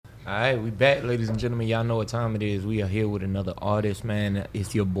Alright, we back, ladies and gentlemen. Y'all know what time it is. We are here with another artist, man.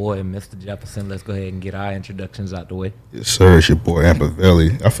 It's your boy, Mr. Jefferson. Let's go ahead and get our introductions out the way. Yes, sir. It's your boy,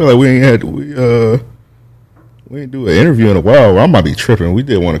 Ampavelli. I feel like we ain't do an interview in a while. I might be tripping. We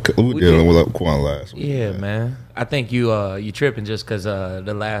did with Quan last week. Yeah, man. I think you tripping just because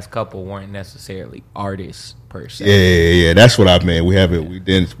the last couple weren't necessarily artists per se. Yeah. That's what I meant. We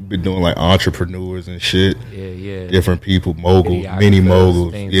been doing like entrepreneurs and shit. Yeah. Different people, moguls, mini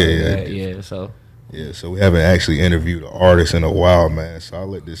moguls. So we haven't actually interviewed an artist in a while, man. So I'll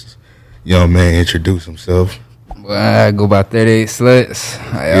let this young man introduce himself. Well, I go by 38SLUTZ.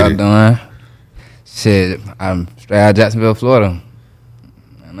 How y'all doing? Shit, I'm straight out of Jacksonville, Florida.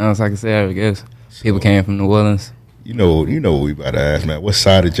 And that's like I said, I guess. People came from New Orleans. You know what we about to ask, man. What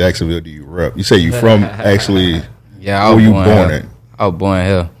side of Jacksonville do you rep? You say you from actually? Yeah, I was born at? I was born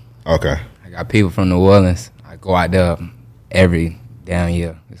here. Okay. I got people from New Orleans. I go out there every damn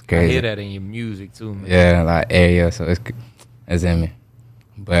year. It's crazy. I hear that in your music too, man. Yeah, like area, so it's in me.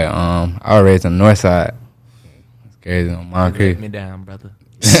 But I was raised on the north side. It's crazy on Moncrief. Let me down, brother.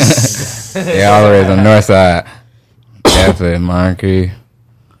 Yeah, I was raised on the north side. Definitely Moncrief,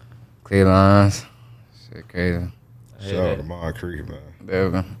 Cleveland. Shit crazy. Shout out to Moncrief, man.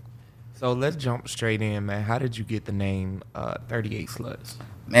 Definitely. So let's jump straight in, man. How did you get the name 38SLUTZ?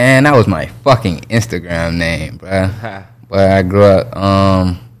 Man, that was my fucking Instagram name, bro. But I grew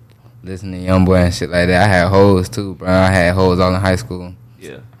up listening to YoungBoy and shit like that. I had hoes too, bro. I had hoes all in high school.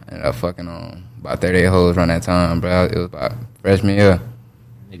 Yeah. I ended up fucking on about 38 hoes around that time, bro. It was about freshman year.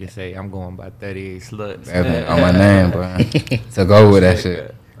 Nigga say I'm going by 38SLUTZ. Definitely on my name, bro. So go with that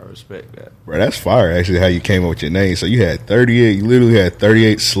shit. I respect that. Bro, that's fire, actually, how you came up with your name. So you had 38, you literally had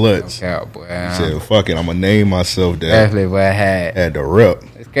 38SLUTZ. No cap, boy. You said, fuck it, I'm going to name myself that. Definitely, boy. I had the rep.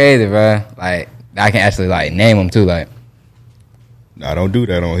 It's crazy, bro. Like, I can actually, like, name them, too, like. Nah, don't do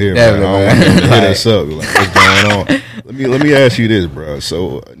that on here, man. I don't want to hit us up. Like, what's going on? Let me ask you this, bro.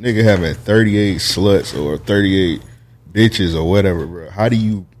 So, a nigga having 38 sluts or 38 bitches or whatever, bro, how do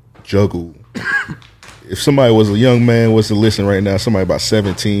you juggle? If somebody was a young man, was to listen right now, somebody about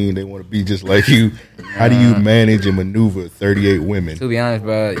 17, they want to be just like you, how do you manage and maneuver 38 women? To be honest,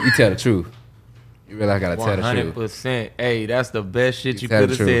 bro, you tell the truth. You really got to tell the truth. 100%. Hey, that's the best shit you could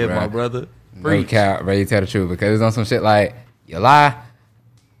have said, bro. My brother. No cap, bro. You tell the truth. Because it's on some shit like, you lie,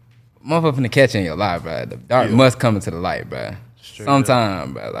 motherfucker finna catch you in your lie, bro. The dark must come into the light, bro.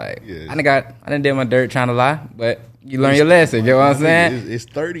 Sometime, bro. Like, I done did my dirt trying to lie, but you learn your lesson. You know what I'm saying? It's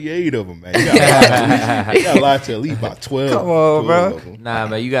 38 of them, man. You gotta lie to at least about 12. Come on, 12 bro. Nah,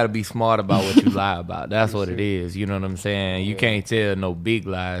 man, you gotta be smart about what you lie about. That's what it is. You know what I'm saying? You can't tell no big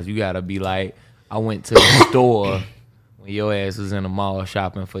lies. You gotta be like, I went to the store when your ass was in the mall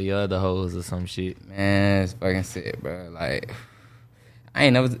shopping for your other hoes or some shit. Man, it's fucking sick, bro. Like,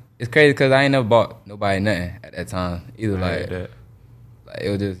 it's crazy because I ain't never bought nobody nothing at that time. Either like it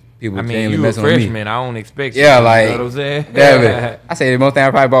was just people genuinely messing with me. I don't expect you. Yeah, like, you know what I'm saying? Yeah, I say the most thing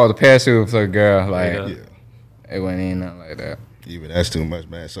I probably bought was a pair of shoes for a girl. Like, it wasn't even nothing like that. Even that's too much,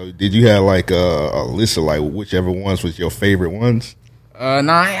 man. So did you have like a list of like whichever ones was your favorite ones? No,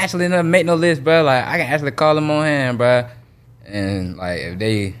 I ain't actually never make no list, bro. Like, I can actually call them on hand, bro. And like, if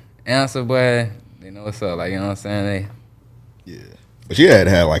they answer, boy, they know what's up. Like, you know what I'm saying? But you had to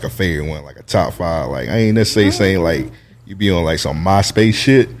have like a favorite one, like a top 5. Like, I ain't necessarily saying like you be on like some MySpace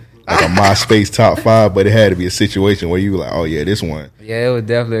shit, like a MySpace top 5, but it had to be a situation where you were like, oh yeah, this one. Yeah, it was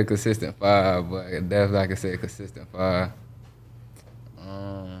definitely a consistent 5, but definitely, like I said, consistent 5.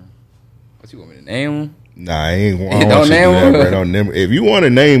 What you want me to name them? Nah, I ain't want don't you name to do that, bro. Don't name. If you want to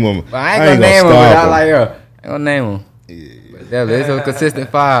name them, but I ain't gonna name them. But I ain't gonna name them. Yeah. But definitely, it's a consistent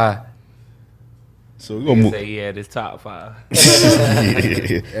 5. So we're gonna move. Say he had his top 5.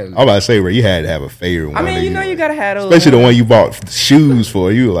 I'm about to say, bro, you had to have a favorite one. I mean, you know, you gotta have those. Especially the one you bought shoes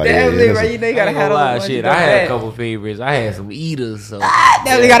for. You were like, definitely, bro. You know, you gotta have those. Shit, I had a couple favorites. I had some eaters. So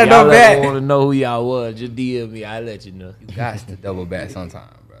definitely gotta know that. Y'all want to know who y'all was? Just DM me. I'll let you know. You got to double back sometime,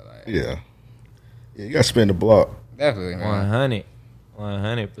 bro. Like, yeah, you gotta spin the block. Definitely, man.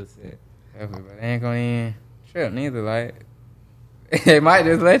 100%. Definitely, but they ain't gonna even trip neither. Like, they might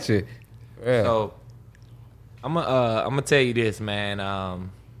just let you. Yeah. So I'm gonna tell you this, man.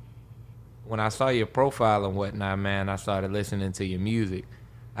 When I saw your profile and whatnot, man, I started listening to your music.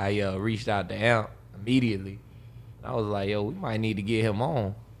 I reached out to Amp immediately. I was like, yo, we might need to get him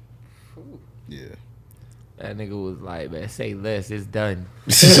on. Yeah. That nigga was like, man, say less, it's done.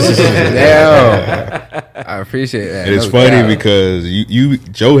 Damn. I appreciate that. And it's funny because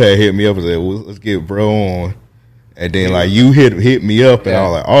Joe had hit me up and said, well, let's get bro on. And then like you hit me up, and I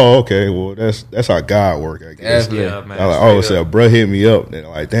was like, oh, okay, well that's how God work, I guess. Yeah, man. I was like, oh, so bro hit me up, and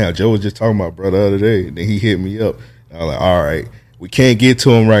like, damn, Joe was just talking about bro the other day, and then he hit me up. And I was like, all right, we can't get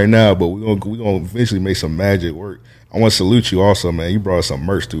to him right now, but we gonna eventually make some magic work. I want to salute you also, man. You brought us some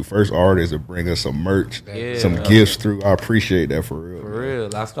merch too. First artist to bring us some merch, some gifts through. I appreciate that for real. For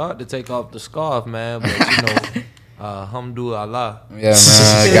real, I started to take off the scarf, man, but alhamdulillah. Yeah,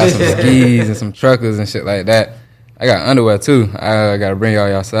 man. I got some skis and some truckers and shit like that. I got underwear too. I gotta bring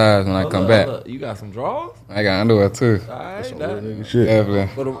y'all size when I come back. You got some drawers? I got underwear too. All right, shit. Definitely.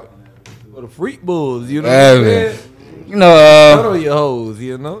 For the freak bulls, you know what I'm saying? You know, shout out your hoes,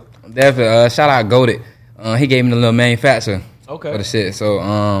 you know? Definitely. Shout out Goated. He gave me the little manufacturer for the shit. So,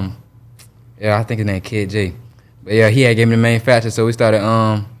 yeah, I think his name Kid J. But yeah, he had gave me the manufacturer, so we started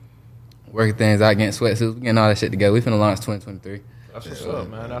working things out, getting sweatsuits, getting all that shit together. We finna launch 2023. That's what's up,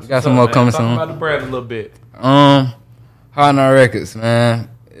 man. We got some more coming soon. Talk about the brand a little bit. Hardknox Records, man.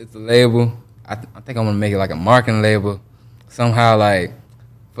 It's a label. I think I want to make it like a marketing label. Somehow, like,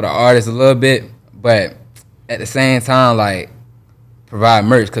 for the artists a little bit, but at the same time, like, provide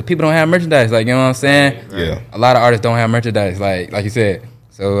merch. Because people don't have merchandise, like, you know what I'm saying? Yeah. A lot of artists don't have merchandise, like you said.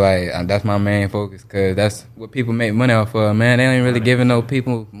 So, like, that's my main focus, because that's what people make money off of, man. They ain't really giving no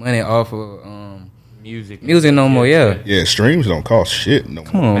people money off of music no more, Yeah, streams don't cost shit no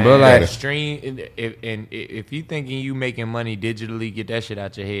more. Come on, bro. Like, stream, if you thinking you making money digitally, get that shit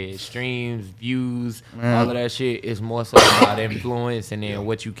out your head. Streams, views, all of that shit is more so about influence and then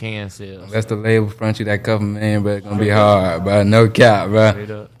what you can sell. That's the label front you that couple million, but it's gonna be hard, bro. No cap,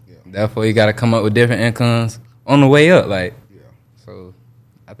 bro. Therefore, you gotta come up with different incomes on the way up, like. So,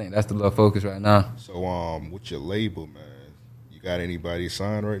 I think that's the little focus right now. So, with your label, man, you got anybody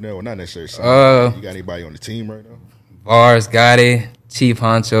signed right now? Well, not necessarily signed. You got anybody on the team right now? Bars, Gotti, Chief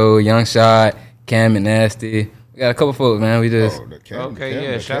Honcho, Young Shot, Cam and Nasty. We got a couple folks, man. We just shout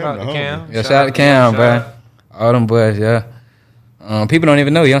out to Cam. Yeah, shout out to Cam, bro. All them boys, yeah. People don't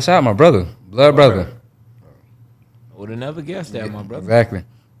even know Young Shot, my brother, blood brother. Would have never guessed that, my brother. Exactly. You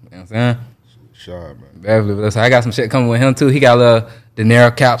know what I'm saying? Sure, man. Definitely. So I got some shit coming with him too. He got a little De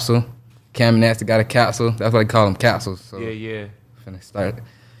Niro capsule. Cam and Nasty got a capsule. That's why they call them capsules. So yeah. Finna start.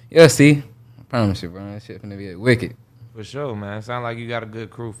 Yeah, see. I promise you, bro. That shit finna be wicked. For sure, man. Sound like you got a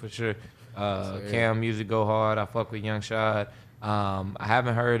good crew for sure. Cam music go hard. I fuck with Young Shot. I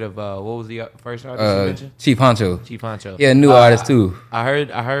haven't heard of what was the first artist you mentioned? Chief Honcho. Chief Honcho. Yeah, new artist too. I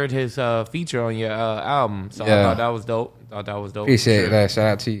heard his feature on your album, so I thought that was dope. Appreciate that. Shout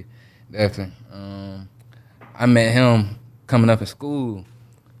out to you. Definitely. I met him coming up in school.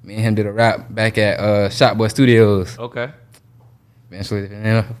 Me and him did a rap back at Shotboy Studios. Okay.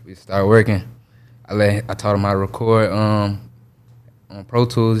 Eventually, we started working. I taught him how to record on Pro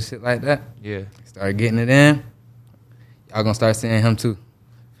Tools and shit like that. Yeah. Started getting it in. Y'all gonna start seeing him too.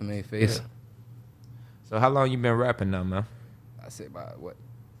 Familiar face. Yeah. So how long you been rapping now, man? I say about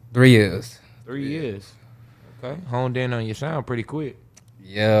 3 years. 3 years. Okay. Honed in on your sound pretty quick.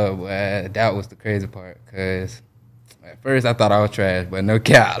 Yeah, well, that was the crazy part. Cause at first I thought I was trash, but no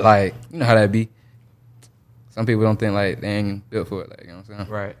cap. Like, you know how that be. Some people don't think like they ain't built for it. Like, you know what I'm saying?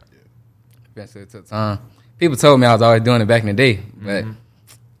 Right. Eventually it took time. People told me I was always doing it back in the day, but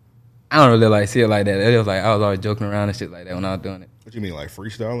I don't really like see it like that. It was like I was always joking around and shit like that when I was doing it. What you mean, like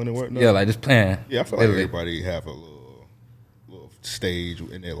freestyling and whatnot? Yeah, like just playing. Yeah, I feel like everybody have a little stage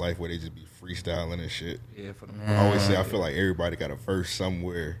in their life where they just be freestyling and shit. Yeah, for the I always say I feel like everybody got a verse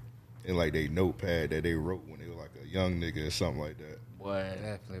somewhere in like their notepad that they wrote when they were like a young nigga or something like that. Boy,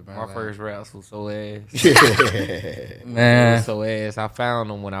 definitely, bro. My first raps was so ass. Man. Was so ass. I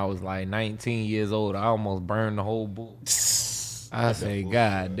found them when I was like 19 years old. I almost burned the whole book. I say,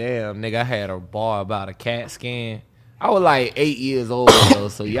 God damn, nigga, I had a bar about a CAT scan. I was like 8 years old, though,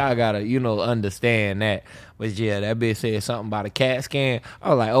 so y'all gotta, understand that. But yeah, that bitch said something about a CAT scan. I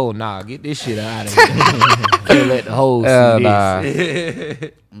was like, oh, nah, get this shit out of here. Can't let the hoes see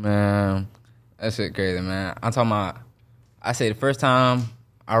this. Man, that shit crazy, man. I'm talking about, I say the first time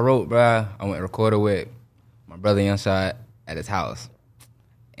I wrote, bruh, I went to record with my brother Young Shot at his house.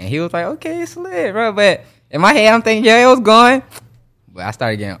 And he was like, okay, it's lit, bro. But in my head, I'm thinking, yeah, it was going. But I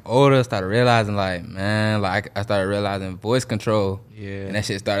started getting older, started realizing, like, man, like, I started realizing voice control. Yeah. And that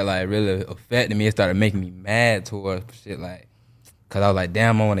shit started, like, really affecting me. It started making me mad towards shit, like, because I was like,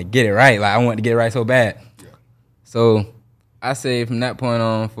 damn, I want to get it right. Like, I want to get it right so bad. Yeah. So I say from that point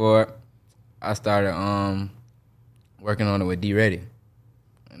on forward, I started working on it with D Ready.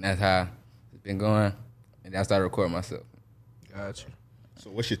 And that's how it's been going. And then I started recording myself. Gotcha.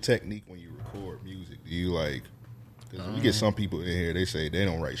 So what's your technique when you record music? Do you, because you get some people in here, they say they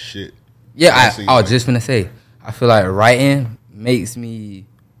don't write shit. Yeah, I was just finna say, I feel like writing makes me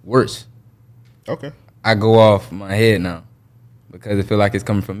worse. Okay. I go off my head now because I feel like it's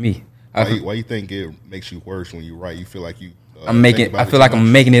coming from me. Why you think it makes you worse when you write? You feel like you I feel like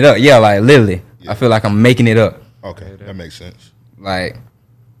I'm making it up. Yeah, like literally. Yeah. I feel like I'm making it up. Okay, that makes sense. Like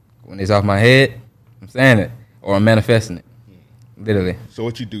when it's off my head, I'm saying it or I'm manifesting it. Literally. So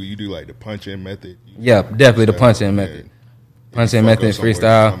what you do? You do like the punch-in method? Yeah, definitely the punch-in method. Punch-in method,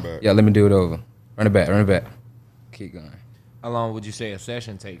 freestyle. Yeah, let me do it over. Run it back. Keep going. How long would you say a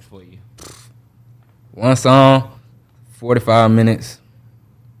session takes for you? One song, 45 minutes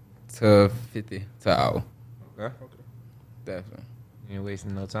to 50 to an hour. Okay. Definitely. You ain't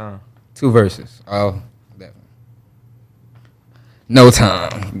wasting no time. 2 verses. Oh, definitely. No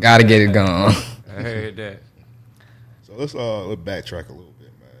time. Gotta get it gone. I heard that. So let's backtrack a little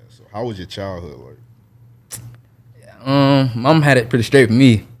bit, man. So how was your childhood like? Mom had it pretty straight for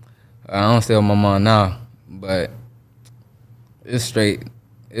me. I don't stay with my mom now, but it's straight.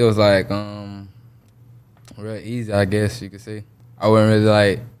 It was like real easy, I guess you could say. I wasn't really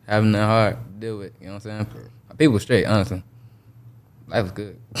like having that hard to deal with. You know what I'm saying? My people was straight, honestly. Life was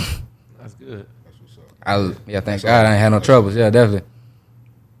good. That's good. That's what's up. Thank God I ain't had no troubles. Yeah, definitely.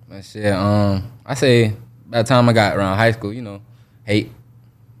 But shit, I say by the time I got around high school, you know, hate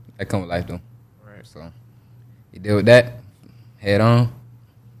that come with life though. Right. So you deal with that, head on,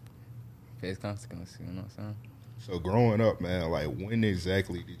 face consequences. You know what I'm saying? So growing up, man, like when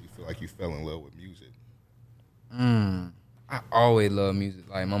exactly did you feel like you fell in love with music? I always loved music.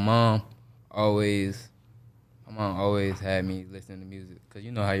 Like my mom always had me listening to music. Cause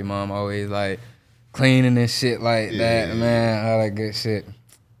you know how your mom always like cleaning and shit like that, man, all that good shit.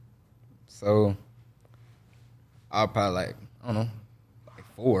 So I was probably like, I don't know, like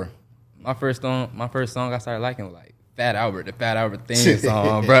 4. My first song I started liking was like Fat Albert, the Fat Albert theme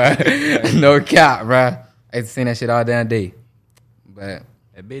song, bro. No cap, bro. I used to sing that shit all damn day. But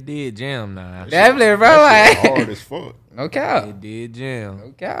that bitch did jam now. Definitely, bro. Like, hard as fuck. No cap. It did jam.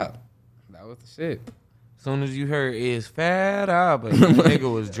 No cap. That was the shit. As soon as you heard it's Fat Albert, the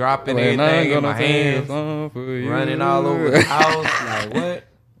nigga was dropping everything in my hands, running all over the house. Like, what?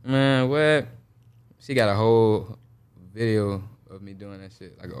 Man, what? She got a whole video of me doing that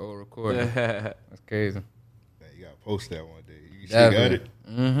shit, like an old recording. That's crazy. Man, you gotta post that one day. You still got it?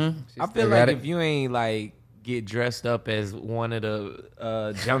 I feel like if you ain't like get dressed up as one of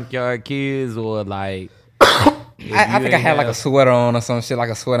the junkyard kids or like I think I had like a sweater on or some shit, like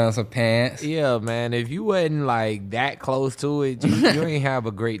a sweater and some pants. Yeah, man. If you wasn't like that close to it, you ain't have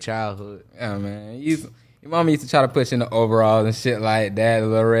a great childhood. Yeah, man. Your mama used to try to put you in the overalls and shit like that, the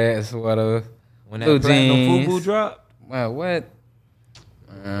little red sweater. When that platinum FUBU dropped? Well, what?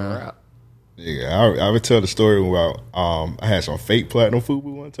 Yeah, I would tell the story about I had some fake platinum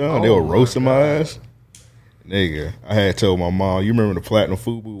FUBU one time. They were roasting my ass. Nigga, I had told my mom, you remember the platinum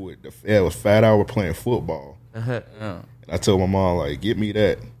FUBU with it was Fat Albert playing football. And I told my mom, like, get me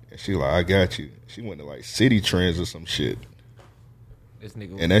that. And she like, I got you. She went to like City Trends or some shit. This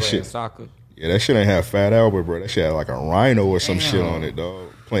nigga was and that playing shit, soccer. Yeah, that shit ain't have Fat Albert, bro. That shit had like a rhino or some shit on it, dog.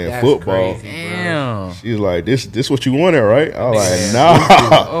 Playing football. Crazy, damn. She was like, this what you wanted, right? I was like,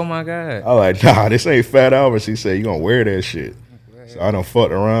 nah. Oh my God. I was like, nah, this ain't Fat Albert. She said, you gonna wear that shit. So I done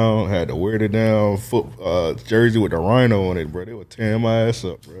fucked around, had to wear the down jersey with the rhino on it, bro. They were tearing my ass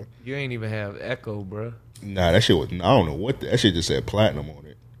up, bro. You ain't even have Echo, bro. Nah, that shit was, I don't know what, that shit just said platinum on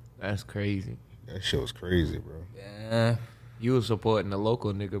it. That's crazy. That shit was crazy, bro. Yeah. You was supporting the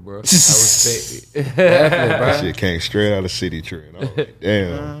local nigga, bro. I respect it. Definitely, bro. That shit came straight out of City Trend. I was like,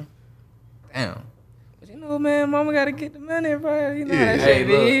 damn. Damn. But you know, man, mama got to get the money, bro. You know Yeah. how that Hey, shit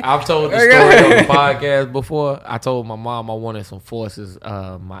be. look, I've told the story on the podcast before. I told my mom I wanted some forces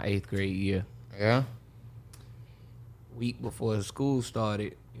my 8th grade year. Yeah. Week before school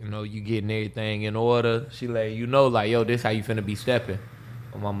started, you know, you getting everything in order. She let you know, like, yo, this how you finna be stepping.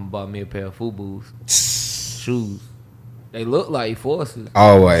 My mama bought me a pair of FUBUs. Shoes. They look like forces.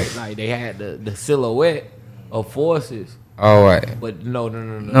 All white. Like, they had the silhouette of forces. All white. But no.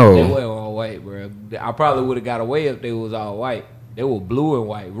 No. They weren't all white, bro. I probably would have got away if they was all white. They were blue and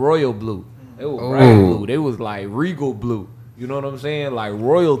white, royal blue. They were bright blue. They was like regal blue. You know what I'm saying? Like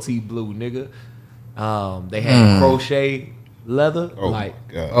royalty blue, nigga. They had crochet leather. Oh, like,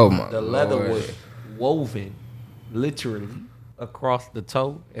 my God. Oh, my the leather Lord. was woven, literally, across the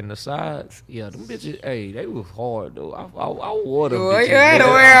toe and the sides. Yeah, them bitches, hey, they was hard, though. I wore them bitches. You had to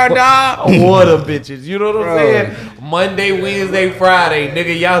wear them, dog. I wore them bitches. You know what I'm saying? Monday, Wednesday, Friday.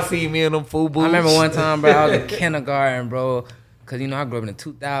 Nigga, y'all see me in them FUBUs. I remember one time, bro, I was in kindergarten, bro. Cause you know I grew up in the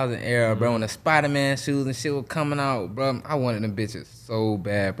 2000 era, bro. When the Spider-Man shoes and shit were coming out, bro, I wanted them bitches so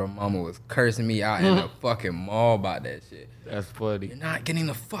bad, bro. Mama was cursing me out in the fucking mall about that shit. That's funny. You're not getting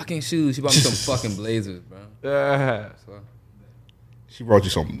the fucking shoes. She bought me some fucking Blazers, bro. So. She brought you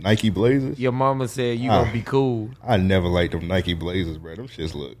some Nike Blazers? Your mama said you gonna be cool. I never liked them Nike Blazers, bro. Them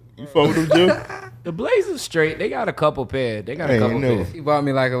shits look. You fuck with them, Jim? The Blazers straight. They got a couple pairs. Pairs. She bought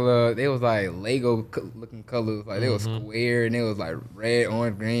me like a little. They was like Lego looking colors. Like they was square and it was like red,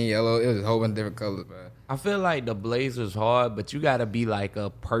 orange, green, yellow. It was a whole bunch of different colors, bro. I feel like the Blazers hard, but you gotta be like a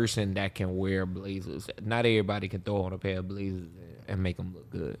person that can wear Blazers. Not everybody can throw on a pair of Blazers and make them look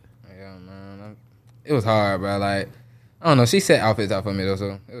good. Yeah, man. It was hard, bro. Like. I don't know. She set outfits out for me, though,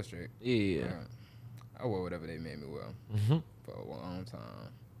 so it was straight. Yeah. I wore whatever they made me wear for a long time.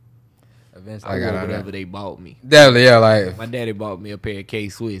 Eventually, I got whatever they bought me. Definitely, yeah. Like my daddy bought me a pair of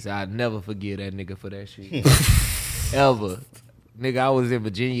K-Swiss. I'd never forget that nigga for that shit. Ever. Nigga, I was in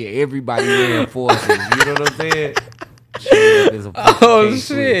Virginia. Everybody wearing forces. You know what I'm saying?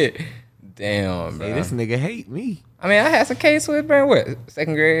 Shit. Damn, bro. Hey, this nigga hate me. I mean, I had some K-Swiss, bro. What?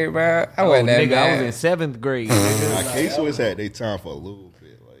 Second grade, bro? I wasn't that nigga, bad. I was in 7th grade. Nigga. K-Swiss had their time for a little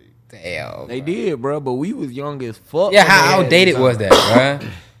bit. Like, damn. They did, bro, but we was young as fuck. Yeah, how outdated was that, bro?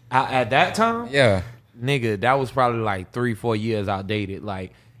 At that time? Yeah. Nigga, that was probably like 3-4 years outdated.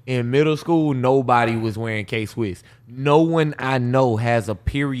 Like, in middle school, nobody was wearing K-Swiss. No one I know has a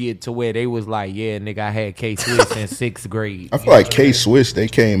period to where they was like, yeah, nigga, I had K-Swiss in 6th grade. I feel like K-Swiss, they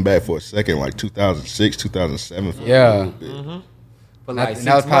came back for a second, like 2006, 2007. For a little bit. But like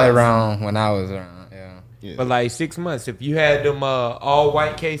that was probably around when I was around, yeah. But like 6 months, if you had them all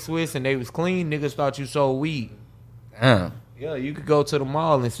white K-Swiss and they was clean, niggas thought you sold weed. Damn. Yeah, you could go to the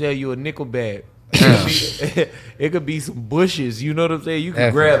mall and sell you a nickel bag. It could be some bushes, you know what I'm saying? You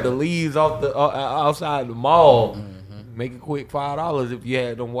could grab the leaves off the outside the mall, make a quick $5 if you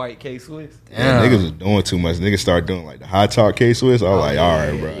had them white K-Swiss. Yeah, niggas was doing too much. Niggas started doing like the high talk K-Swiss. I was like, all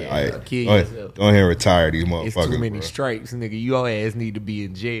right, bro. Like, go ahead and retire these motherfuckers. It's too many stripes, nigga. Your ass need to be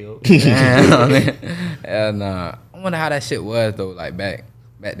in jail. Hell nah. I wonder how that shit was though. Like back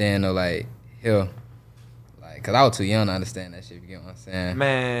then though. Like hell, like cause I was too young to understand that shit. If you get what I'm saying?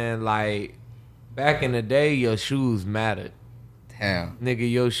 Man, like. Back in the day, your shoes mattered. Damn. Nigga,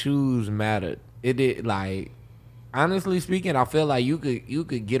 your shoes mattered. It did, like, honestly speaking, I feel like you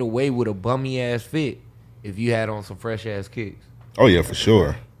could get away with a bummy ass fit if you had on some fresh ass kicks. Oh yeah, for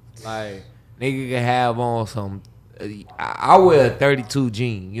sure. Like, nigga could have on some. I wear a 32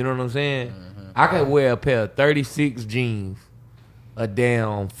 jean. You know what I'm saying? I could wear a pair of 36 jeans, a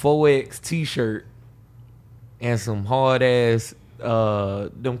damn 4X t-shirt, and some hard ass.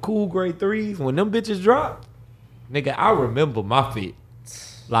 Them cool grade 3s, when them bitches drop, nigga, I remember my fit.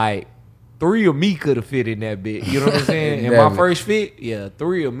 Like, 3 of me could have fit in that bit. You know what I'm saying? In my first fit, yeah,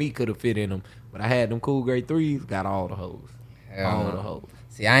 3 of me could have fit in them. But I had them cool grade 3s, got all the hoes. All the hoes.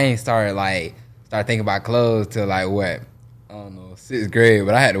 See, I ain't start thinking about clothes till like what? I don't know, 6th grade,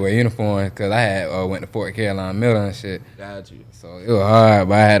 but I had to wear uniforms because I had went to Fort Carolina Middle and shit. Got you. So it was hard,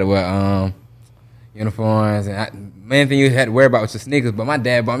 but I had to wear uniforms, and main thing you had to worry about was your sneakers. But my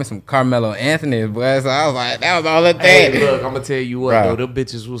dad bought me some Carmelo Anthony's, boy. So I was like, that was all the thing. Hey, look, I'm gonna tell you what, though, them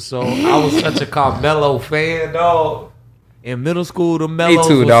bitches was so. I was such a Carmelo fan, dog. In middle school, the Melos.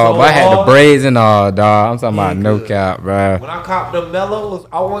 Me too, dog. So but I had hard. the braids and all, dog. I'm talking about no cap, bro. When I copped the Melos,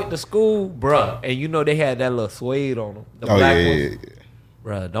 I went to school, bruh, and you know they had that little suede on them. The black ones.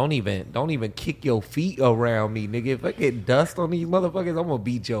 Bruh, don't even kick your feet around me, nigga. If I get dust on these motherfuckers, I'm gonna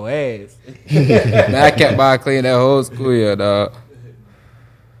beat your ass. Man, I kept by clean that whole school year, dog.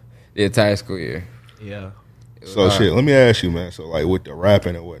 The entire school year. Yeah. So shit, let me ask you, man. So like with the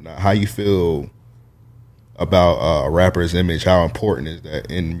rapping and whatnot, how you feel about a rapper's image? How important is that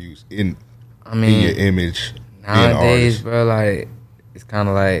in music? In your image nowadays, bro, like it's kind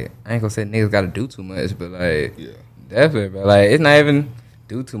of like I ain't gonna say niggas gotta do too much, but like definitely, bro. Like it's not even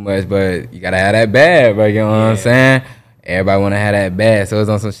do too much, but you gotta have that bad, bro. You know what I'm saying? Everybody wanna have that bad, so it's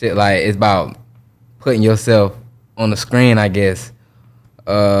on some shit like it's about putting yourself on the screen, I guess.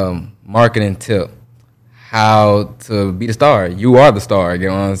 Marketing tip: how to be the star. You are the star. You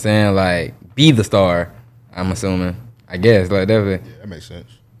know what I'm saying? Like be the star. I'm assuming. I guess like definitely. Yeah, that makes sense.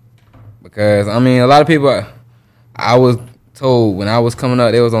 Because I mean, a lot of people. I was told when I was coming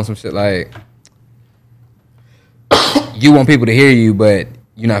up, they was on some shit like you want people to hear you, but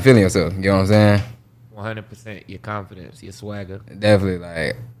you're not feeling yourself. You know what I'm saying? 100%. Your confidence, your swagger. Definitely.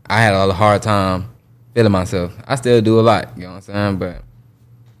 Like I had a hard time feeling myself. I still do a lot. You know what I'm saying? But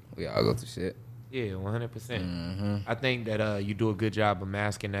we all go through shit. Yeah, 100%. I think that you do a good job of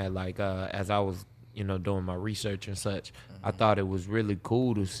masking that. Like as I was doing my research and such, I thought it was really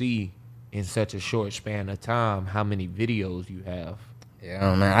cool to see in such a short span of time how many videos you have.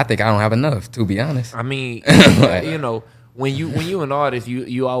 Yeah, man. I think I don't have enough, to be honest. I mean, when you an artist,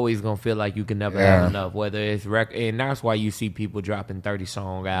 you always gonna feel like you can never have enough. Whether it's record, and that's why you see people dropping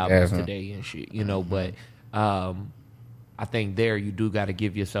 30-song albums today and shit. But I think there you do got to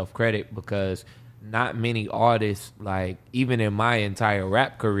give yourself credit, because not many artists, like even in my entire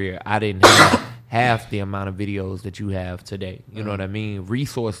rap career, I didn't have half the amount of videos that you have today. You know what I mean?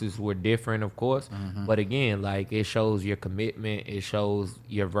 Resources were different, of course, but again, like, it shows your commitment, it shows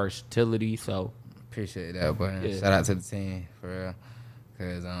your versatility. So appreciate that, boy. Yeah. Shout out to the team for real,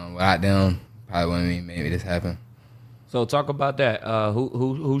 because without them, probably wouldn't have made this happen. So talk about that.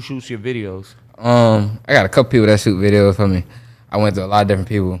 Who shoots your videos? I got a couple people that shoot videos for me. I went to a lot of different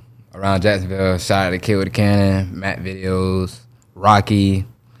people around Jacksonville. Shout out to Kid with a Cannon, Matt Videos, Rocky.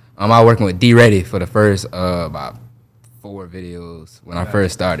 I was working with D Ready for the first about 4 videos when I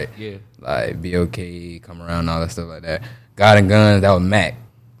first started. Yeah. Like BOK, Come Around, all that stuff like that. God and Gunz, that was Mac.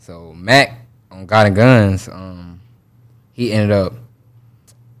 So Mac on God and Gunz, he ended up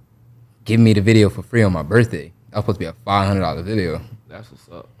giving me the video for free on my birthday. That was supposed to be a $500 video. That's what's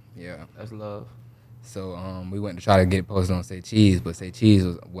up. Yeah. That's love. So we went to try to get it posted on Say Cheese, but Say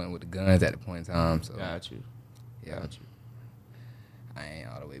Cheese went with the Gunz at the point in time. So got you. Yeah. Got you. I ain't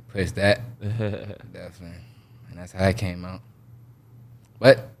all the way pushed that. Definitely. And that's how it came out.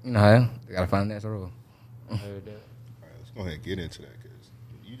 But, they got to find the next role. All right, let's go ahead and get into that, because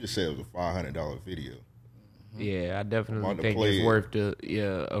you just said it was a $500 video. Yeah, I definitely think it's worth a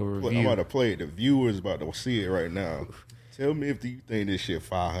review. I'm about to play it. The viewers about to see it right now. Tell me if you think this shit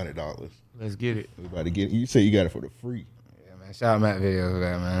 $500. Let's get it. We about to get it. You say you got it for the free. Yeah, man. Shout out Matt Videos for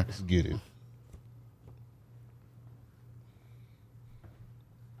that, man. Let's get it.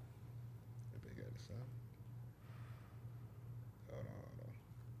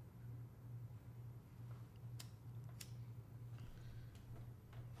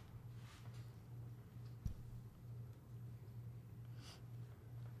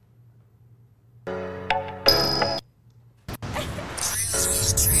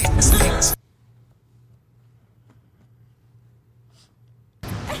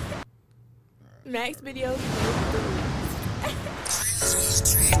 Max Videos.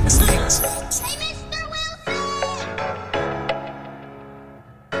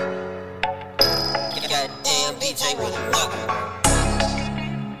 Goddamn DJ with a fuck.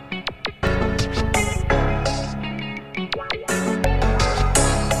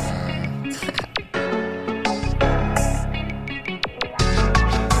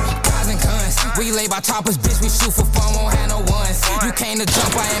 We lay by choppers, bitch, we shoot for fun, won't have no ones. You came to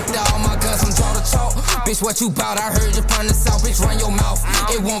jump, I empty all my guns, I'm draw the chalk. Bitch, what you bout? I heard you from the south, bitch, run your mouth.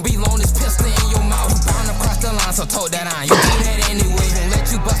 It won't be long, this pistol in your mouth. You bound across the line, so told that on. You do that anyway, won't let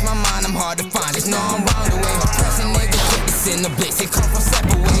you bust my mind, I'm hard to find. Just know I'm round the way. My pressing nigga, quick to send the blitz, it come from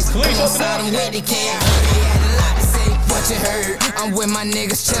separate ways. Alongside them with the K, I heard he had a lot to say. What you heard? I'm with my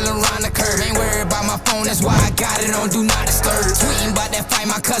niggas chillin' around the curb. Ain't worried about my phone, that's why I got it on Do Not Disturb. Tweeting about that fight,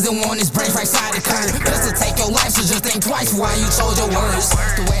 my cousin want his brains right side the curb. Best to take your life, so just think twice why you chose your words.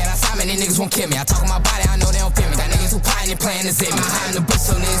 The way that I saw me, these niggas won't kill me. I talk my body, I know they don't feel me. Got niggas who plotting and playing to zip me. Behind the bush,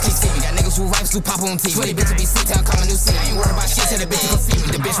 so niggas keep seeing me. Got niggas who rifles who pop on TV. 20 bitches be C-Town, come a new scene. I ain't worried about shit, till the bitch can see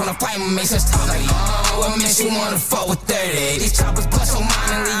me. The bitch wanna fight me, make such talk like, what makes you wanna fuck with 38? These choppers bust your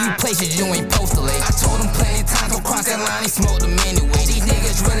mind and leave you places you ain't supposed to lay. I told them plenty times, don't cross that line, they smoke them anyway. These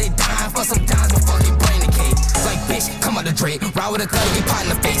niggas really dying for some dimes before they brain decay. Like, bitch, come out the Drake, ride with a cut, get pot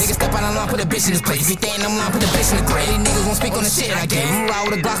in the face. Niggas step out of line, put a bitch in his place. He thinking I'm lying, put a bitch in the grave. These niggas won't speak on the shit I gave him. Ride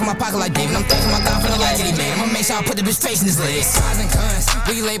with a Glock in my pocket like David. I'm thanking my God for the life that he made. I'ma make sure I put the bitch face in his legs. Guys and guns,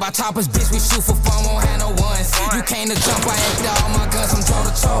 we lay by choppers, bitch, we shoot for fun, won't have no ones. You came to jump, I empty all my guns, I'm draw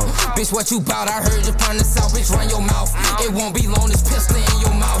the chalk. Bitch, what you bout? I heard you from the south, bitch, run your mouth. It won't be long, this pistol in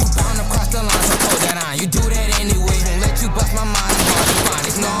your mouth. You bound across the line, so throw that on. You do that anyway, won't let you bust my mind, I'm hard to find.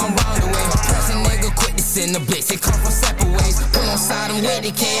 Just know I'm round the way. My pressing nigga quick to send the blitz, it come from separate ways. Pull on side him with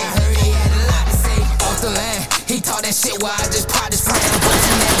the K, I heard he had a lot to say. Off the land, he talk that shit while I just popped his friend.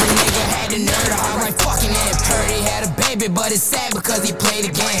 Bustin' every nigga had the nerve to outright fucking him. Heard he had a baby, but it's sad because he played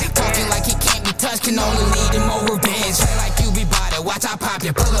the game. Talking like he can't be touched, can only lead him more revenge. Play like you be body, watch I pop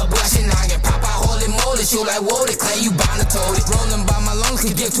you, pull up, brush and I get pop. I hold it, mold it, shoot like wood, clay, you bound to told it. Rolling by my lungs,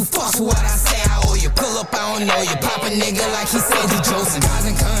 can give 2 fucks for what I say I owe you. Pull up, I don't know you. Pop a nigga like he said you Joseph. Guys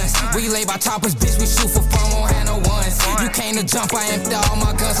and guns, we lay by choppers, bitch, we shoot for fun, won't have no ones. You came to jump, I empty all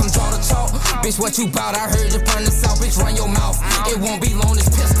my guns, I'm draw the chalk. Bitch, what you bout? I heard you from the south, bitch, run your mouth. It won't be long, this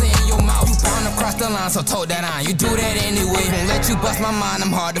pistol in your mouth. You bound run across the line, so tote that on. You do that anyway, won't let you bust my mind,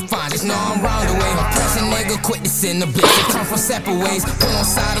 I'm hard to find. Just know I'm round the way. I'm pressing nigga, quit to send the bitch. It come from separate ways. Put on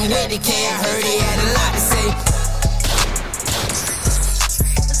side him with the K, I heard he had a lot to say.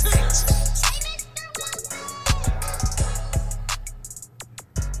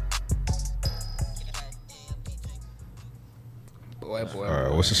 Boy. All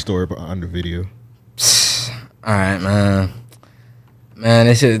right, what's the story behind the video? All right, man. Man,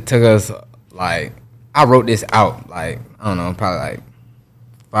 this shit took us, like, I wrote this out, like, I don't know, probably like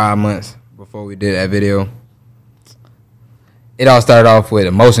 5 months before we did that video. It all started off with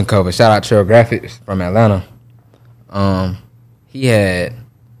a motion cover. Shout out Trail Graphics from Atlanta. He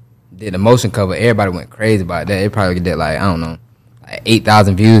did a motion cover. Everybody went crazy about that. It probably did, like, I don't know, like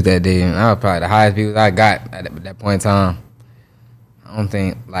 8,000 views that day. And that was probably the highest views I got at that point in time. I don't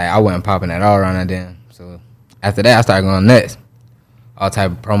think, like, I wasn't popping at all around that then. So after that, I started going nuts. All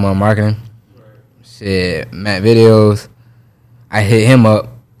type of promo marketing. Shit, Matt Videos. I hit him up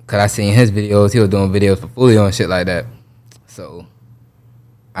because I seen his videos. He was doing videos for Fulio and shit like that. So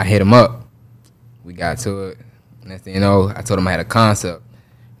I hit him up. We got to it. Next thing you know, I told him I had a concept.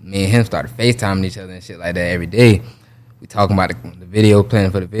 Me and him started FaceTiming each other and shit like that every day. We talking about the video,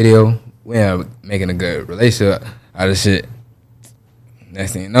 planning for the video. We are making a good relationship out of shit.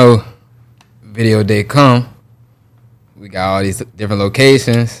 Next thing you know, video day come. We got all these different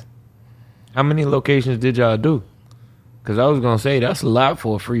locations. How many locations did y'all do? Because I was going to say, that's a lot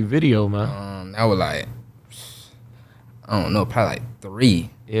for a free video, man. That was like, I don't know, probably like 3.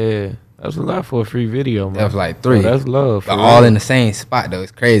 Yeah, that's a lot for a free video, man. That was like 3. Oh, that's love. But all in the same spot, though.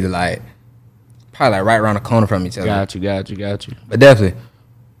 It's crazy. Like, probably like right around the corner from each other. Got you. But definitely,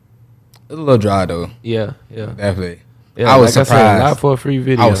 it was a little dry, though. Yeah. Definitely. Yeah, I was like surprised. I said, a lot for a free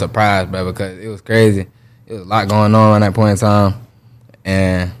video. I was surprised, bro, because it was crazy. It was a lot going on at that point in time.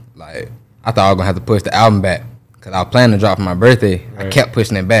 And, like, I thought I was going to have to push the album back because I was planning to drop for my birthday. Right. I kept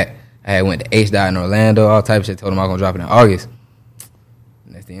pushing it back. I had went to H-Dot in Orlando, all type of shit. Told him I was going to drop it in August.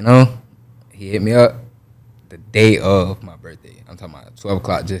 Next thing you know, he hit me up the day of my birthday. I'm talking about 12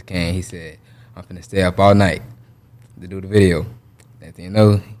 o'clock just came. He said, I'm finna stay up all night to do the video. Next thing you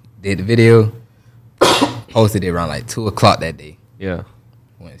know, did the video. Posted it around like 2 o'clock that day. Yeah.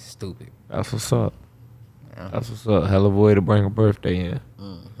 Went stupid. That's what's up. Yeah. That's what's up. Hell of a way to bring a birthday in.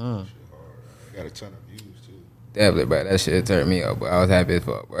 I got a ton of views, too. Definitely, bro. That shit turned me up, but I was happy as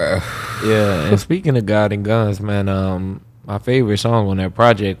fuck, bro. Yeah, and speaking of God and Gunz, man, my favorite song on that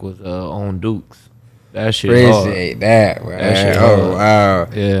project was On Dukes. That shit appreciate hard. That, bro. That shit hard. Wow.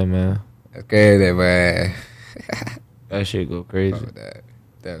 Yeah, man. That's crazy, man. That shit go crazy.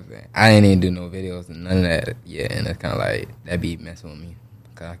 Definitely. I ain't even do no videos and none of that yet, and that's kind of like, that be messing with me,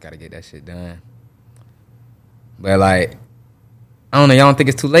 because I got to get that shit done. But, like, I don't know, y'all don't think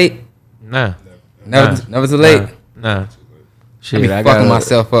it's too late? Nah. Never too late? Nah. Shit, I be fucking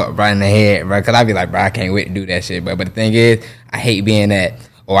myself up right in the head, bro, because I be like, bro, I can't wait to do that shit, bro. But the thing is, I hate being that,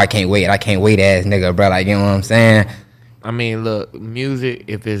 I can't wait ass nigga, bro. Like, you know what I'm saying? I mean, look, music,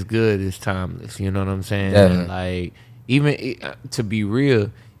 if it's good, it's timeless. You know what I'm saying? Definitely. Like, even to be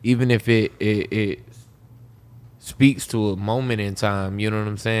real, even if it speaks to a moment in time, you know what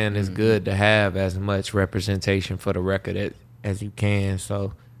I'm saying? It's good to have as much representation for the record as you can.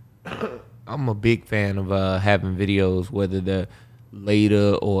 So I'm a big fan of having videos, whether they're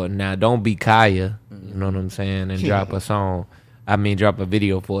later or now. Don't be Kaya, you know what I'm saying, and drop a song. I mean, drop a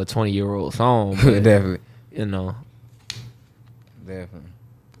video for a 20-year-old song. But, Definitely. You know. Definitely.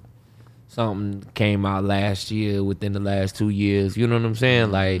 Something came out last year, within the last 2 years. You know what I'm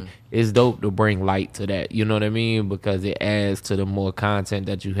saying? Like, it's dope to bring light to that. You know what I mean? Because it adds to the more content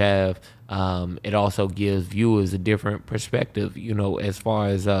that you have. It also gives viewers a different perspective, you know, as far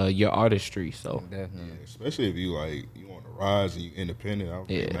as your artistry. So Definitely. Yeah, especially if you like you on the rise and you independent. I don't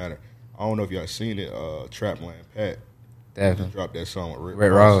think it matter. I don't know if y'all seen it. Trapland Pat. Definitely. Just dropped that song with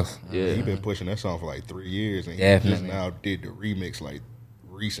Rick Ross. Yeah. He been pushing that song for like 3 years, and he Definitely. just now did the remix like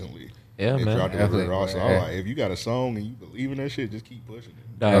recently. Yeah, They man. dropped it with Definitely, Rick Ross. So bro. I'm like, if you got a song and you believe in that shit, just keep pushing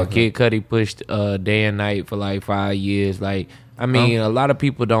it. Dog, Kid Cudi pushed Day and Night for like 5 years. Like, I mean, a lot of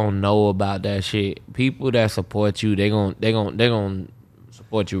people don't know about that shit. People that support you, they gon'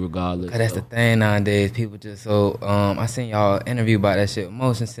 support you regardless. That's the thing nowadays. People just so I seen y'all interview about that shit with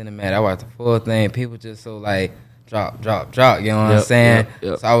Motion Cinematic. I watched the full thing. People just so like drop. You know what I'm saying?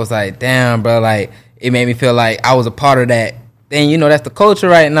 Yep. So I was like, damn, bro. Like it made me feel like I was a part of that thing. You know, that's the culture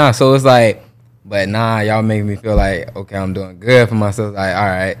right now. So it's like, but nah, y'all make me feel like okay, I'm doing good for myself. Like all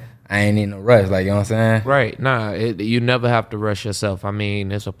right, I ain't in no rush. Like, you know what I'm saying? Right. Nah, you never have to rush yourself. I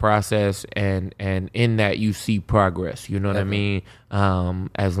mean, it's a process, and in that you see progress. You know what I mean?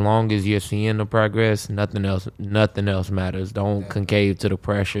 As long as you're seeing the progress, nothing else matters. Don't concave to the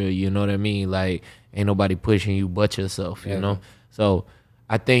pressure. You know what I mean? Like, ain't nobody pushing you but yourself. You know. So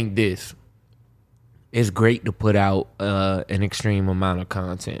I think it's great to put out an extreme amount of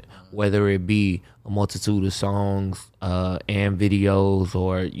content, whether it be a multitude of songs and videos,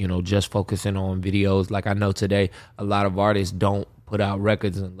 or, you know, just focusing on videos. Like, I know today a lot of artists don't put out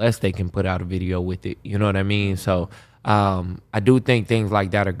records unless they can put out a video with it. You know what I mean? So I do think things like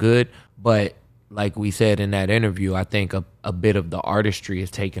that are good, but like we said in that interview, I think a bit of the artistry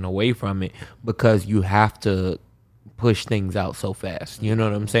is taken away from it because you have to push things out so fast. You know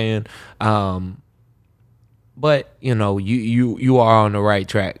what I'm saying? But, you know, you are on the right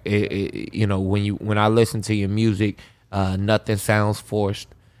track. You know, when I listen to your music, nothing sounds forced,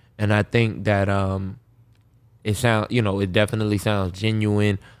 and I think that it definitely sounds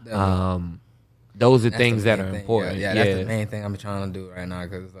genuine. Those are things that are important. Yeah, that's the main thing I'm trying to do right now,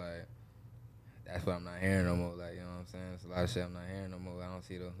 because like that's what I'm not hearing no more. Like, you know what I'm saying? It's a lot of shit I'm not hearing no more. I don't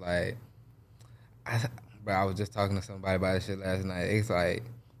see the I was just talking to somebody about this shit last night. It's like,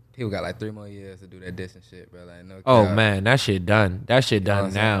 people got like 3 more years to do that diss and shit, bro. Like, no. Oh man, that shit done. That shit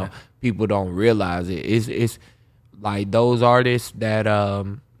done now. People don't realize it. It's like those artists that are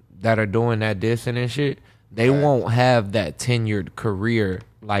doing that dissing and shit. They won't have that tenured career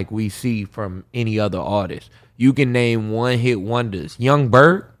like we see from any other artist. You can name one hit wonders. Young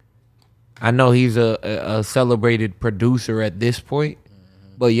Berg, I know he's a celebrated producer at this point,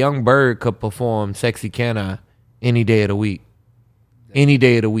 but Young Berg could perform "Sexy Can I" any day of the week. Any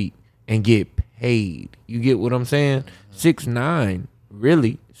day of the week, and get paid. You get what I'm saying? 6ix9ine,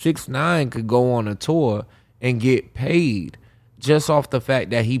 really. 6ix9ine could go on a tour and get paid just off the fact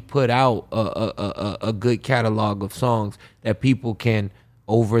that he put out a good catalog of songs that people can,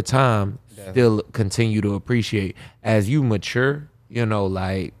 over time, still continue to appreciate. As you mature, you know,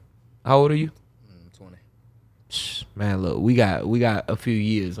 like, how old are you? 20. Man, look, we got a few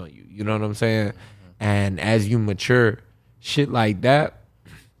years on you. You know what I'm saying? And as you mature, shit like that,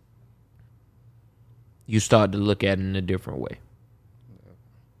 you start to look at it in a different way.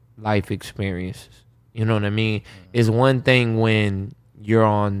 Life experiences. You know what I mean? It's one thing when you're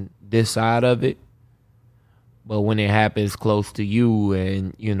on this side of it, but when it happens close to you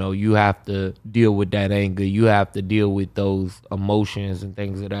and, you know, you have to deal with that anger, you have to deal with those emotions and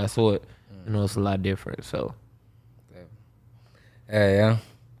things of that sort, you know, it's a lot different. So, yeah.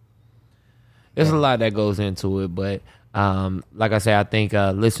 There's a lot that goes into it, but like I said, I think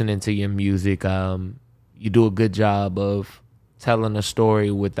listening to your music, you do a good job of telling a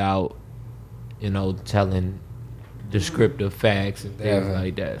story without, you know, telling descriptive facts and things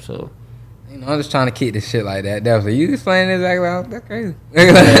like that. So, you know, I'm just trying to keep this shit like that. Definitely, you explaining exactly how that's crazy.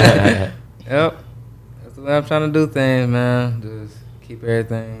 Yep, that's the way I'm trying to do things, man. Just keep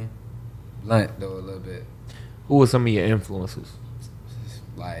everything blunt though a little bit. Who were some of your influences?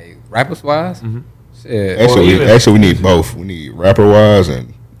 Like rappers wise? Mm-hmm. Shit. Actually, we need both. We need rapper wise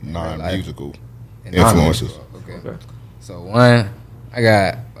and non-musical influences. Okay. So one, I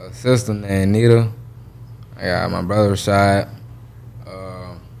got a sister named Nita. I got my brother Rashad,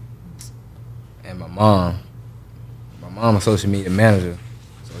 and my mom. My mom a social media manager,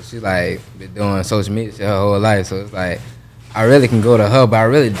 so she like been doing social media shit her whole life. So it's like I really can go to her, but I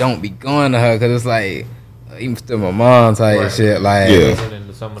really don't be going to her because it's like even still my mom type shit. Like listening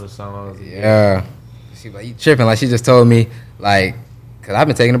to some of the songs. Yeah. She was like, you tripping? Like, she just told me, like, because I've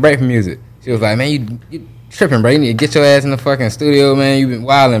been taking a break from music. She was like, man, you tripping, bro. You need to get your ass in the fucking studio, man. You been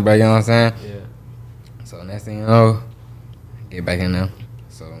wilding, bro. You know what I'm saying? Yeah. So, next thing you know, get back in there.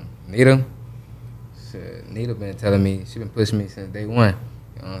 So, Nita been telling me, she been pushing me since day one.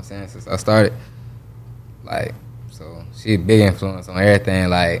 You know what I'm saying? Since I started. Like, so, she a big influence on everything,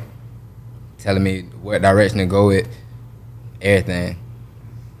 like, telling me what direction to go with, everything.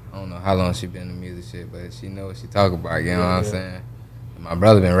 I don't know how long she been in the music shit, but she know what she talk about, you know what I'm saying? And my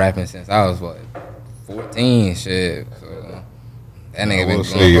brother been rapping since I was, 14, shit. So, that nigga been going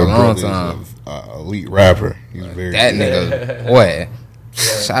for a long time. Elite rapper. He's very that nigga, boy.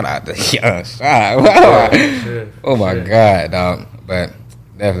 Shout out to Young Shot. Oh my God, dog. But,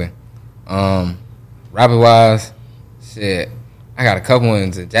 definitely. Rapper-wise, shit, I got a couple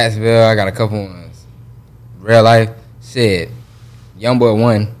ones in Jacksonville. I got a couple ones real life. Shit, Youngboy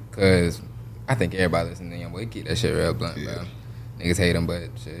won. Cause I think everybody listening to Youngboy, he keep that shit real blunt, bro. Niggas hate him, but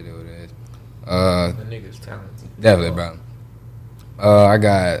shit, it is what it is. The nigga's talented. Definitely, bro. I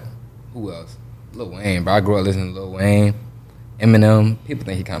got who else? Lil Wayne, bro. I grew up listening to Lil Wayne, Eminem. People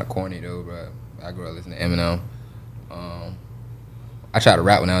think he kind of corny though, but I grew up listening to Eminem. I tried to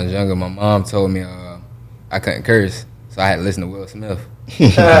rap when I was younger. My mom told me I couldn't curse, so I had to listen to Will Smith.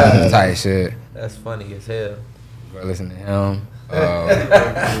 Type shit. That's funny as hell. Bro, listen to him.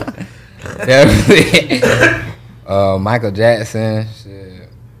 Definitely. Michael Jackson,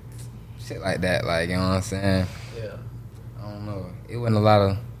 shit like that. Like, you know what I'm saying? Yeah. I don't know. It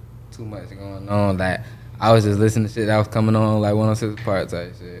wasn't too much going on. Like, I was just listening to shit that was coming on, like 106 Park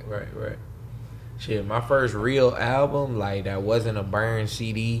type shit. Right. Shit, my first real album, like, that wasn't a burn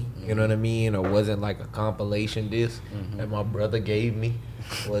CD, you know what I mean? Or wasn't like a compilation disc that my brother gave me,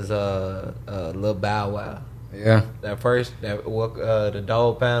 was Lil Bow Wow. Yeah. The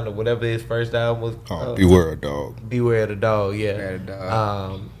Dog Pound or whatever his first album was. Beware of Dog. Beware of the Dog, yeah. Beware of the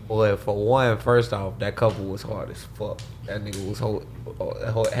Dog. Boy, for one, first off, that cover was hard as fuck. That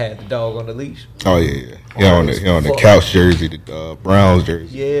nigga had the dog on the leash. Oh yeah. He on the couch jersey, the Browns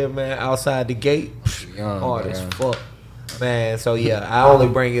jersey. Yeah, man, outside the gate, hard man. as fuck, man. So yeah, I only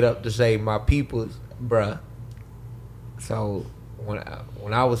bring it up to say my people's, bruh. So when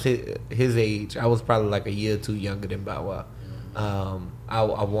I was his age, I was probably like a year or two younger than Bow Wow.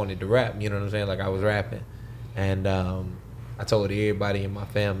 I wanted to rap, you know what I'm saying? Like, I was rapping, and I told everybody in my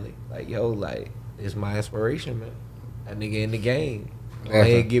family, like, yo, like, it's my inspiration, man. That nigga in the game. Go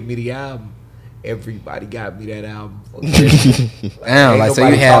ahead, get me the album. Everybody got me that album. Damn, like, so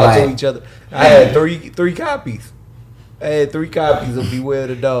you had like to each other. I had three copies. I had 3 copies of Beware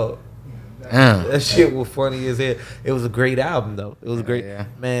the Dog. Damn. That shit was funny as hell. It was a great album though. It was great. Yeah.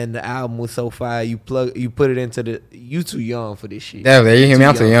 Man, the album was so fire. You put it into you too young for this shit. Yeah, you hear me?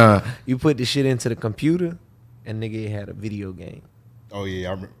 I'm too young. You put the shit into the computer, and nigga, it had a video game. Oh yeah,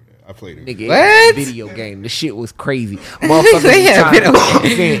 I remember. I played it. Nigga, What? it had a video game. The shit was crazy.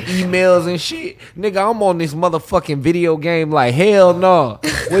 Motherfuckers send emails and shit. Nigga, I'm on this motherfucking video game like hell no.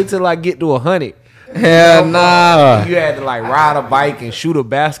 Wait till I get to 100. Hell nah. You had to like ride a bike and shoot a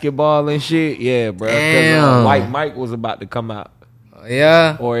basketball and shit. Yeah, bro. Damn. White Mike was about to come out.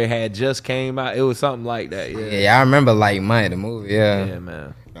 Yeah. Or it had just came out. It was something like that. Yeah, I remember Like Mike, the movie. Yeah. Yeah,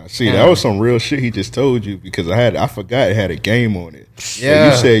 man. Now, see, that was some real shit he just told you, because I forgot it had a game on it.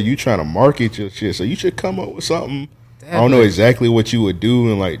 Yeah. So you said you trying to market your shit, so you should come up with something. Definitely. I don't know exactly what you would do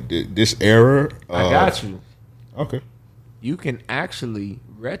in like this era. I got you. Okay. You can actually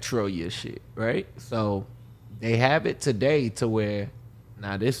retro your shit, right? So they have it today to where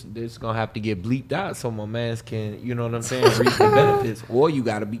now this gonna have to get bleeped out so my mans can, you know what I'm saying, reap the benefits, or you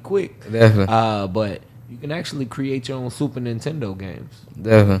gotta be quick. Definitely. But you can actually create your own Super Nintendo games.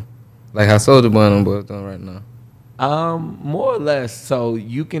 Definitely. Like how Soulja Boy and them boys doing right now. More or less. So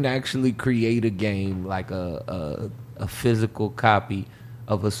you can actually create a game like a physical copy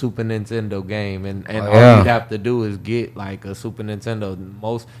of a Super Nintendo game, and all you'd have to do is get like a Super Nintendo.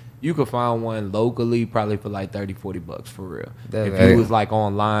 You could find one locally probably for like $30-$40 for real. If you was like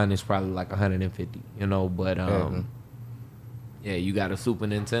online, it's probably like $150, you know. But yeah, you got a Super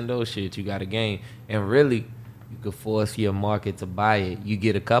Nintendo, shit, you got a game, and really you could force your market to buy it. You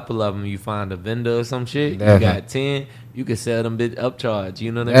get a couple of them, you find a vendor or some shit. Definitely. You got 10, you could sell them bit upcharge.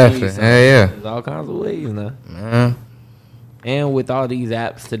 You know what I mean? So yeah. there's all kinds of ways now. Man. And with all these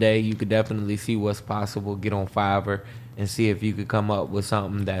apps today, you could definitely see what's possible. Get on Fiverr and see if you could come up with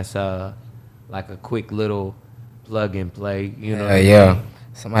something that's like a quick little plug and play. You know? Yeah.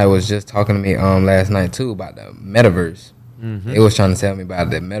 Somebody was just talking to me last night too about the metaverse. Mm-hmm. They was trying to tell me about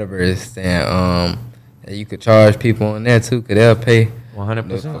the metaverse, and that you could charge people on there too, cause they'll pay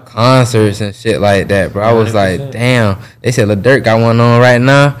 100% for concerts and shit like that, bro. I was 100%. like, damn. They said Lil Durk got one on right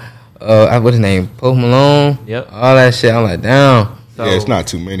now. What's his name? Post Malone. Yep. All that shit. I'm like, damn. So, yeah, it's not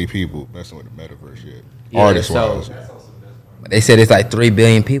too many people messing with the metaverse yet. Yeah, Artist-wise. But they said it's like 3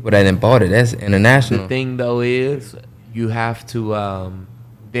 billion people that done bought it. That's international. the thing though is you have to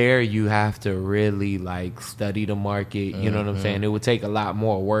you have to really like study the market. You know what I'm saying? It would take a lot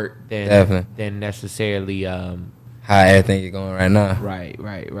more work than necessarily how everything is going right now.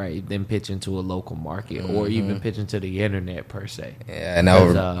 right than pitching to a local market or even pitching to the internet per se. Yeah, and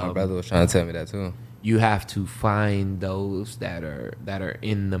my brother was trying to tell me that too. You have to find those that are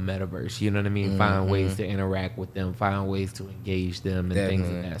in the metaverse. You know what I mean? Find ways to interact with them. Find ways to engage them and things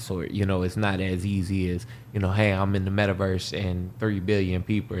of that sort. You know, it's not as easy as, you know, hey, I'm in the metaverse and 3 billion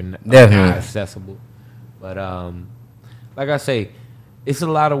people are not accessible. But like I say, it's a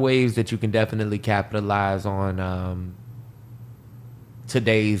lot of ways that you can definitely capitalize on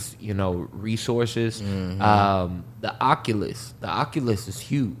today's, you know, resources. The Oculus is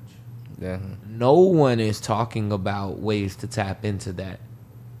huge. Yeah. No one is talking about ways to tap into that.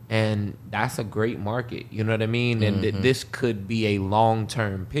 And that's a great market, you know what I mean? And this could be a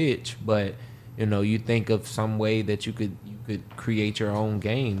long-term pitch, but you know, you think of some way that you could create your own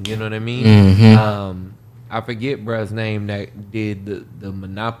game, you know what I mean? I forget bruh's name that did the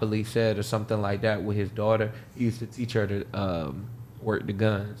Monopoly set or something like that with his daughter. He used to teach her to work the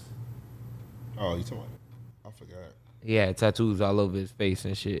guns. Oh, you talking about? I forgot. He had tattoos all over his face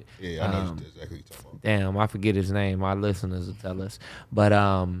and shit. Yeah, I know exactly what you're talking about. Damn, I forget his name. Our listeners will tell us. But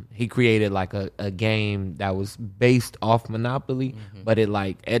he created like a game that was based off Monopoly, but it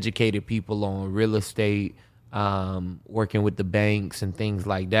like educated people on real estate, working with the banks and things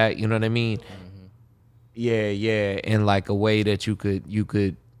like that. You know what I mean? Yeah. In like a way that you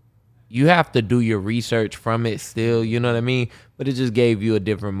have to do your research from it still, you know what I mean? But it just gave you a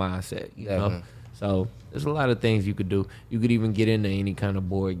different mindset, you know? So there's a lot of things you could do. You could even get into any kind of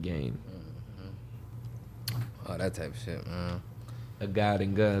board game. Oh, that type of shit, man. A God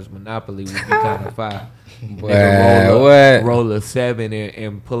and Guns Monopoly would be kind of fire. Roll a 7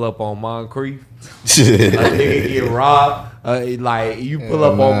 and pull up on Moncrief. A nigga get robbed. Like you pull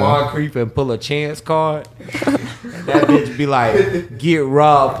up on Moncrief and pull a chance card. That bitch be like, get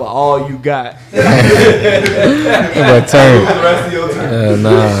robbed for all you got. What turn? The rest of your turn.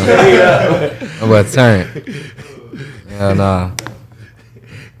 Nah. What turn? Hell nah.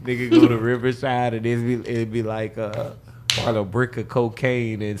 Nigga go to Riverside and it'd be like find a brick of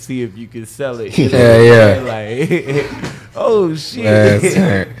cocaine and see if you can sell it. You know like, oh shit.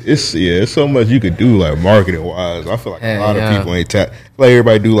 It's so much you could do like marketing wise. I feel like a lot of people ain't like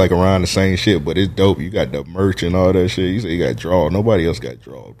everybody do like around the same shit, but it's dope. You got the merch and all that shit. You say you got draw. Nobody else got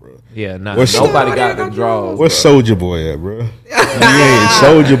draw, bro. Yeah, nobody got the draws. Where's Soulja Boy at, bro?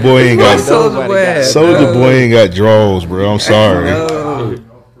 Soulja Boy ain't got Soulja Boy ain't got draws, bro. I'm sorry.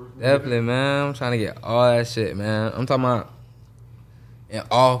 Definitely, man. I'm trying to get all that shit, man. I'm talking about and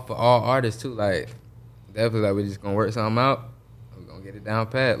all for all artists too. Like, definitely, like we just gonna work something out. We're gonna get it down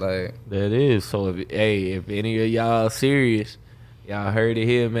pat. Like that is. So if any of y'all serious, y'all heard it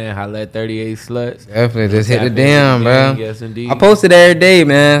here, man. Holla at 38SLUTZ. Definitely, just hit the DM, bro. Yes, indeed. I post it every day,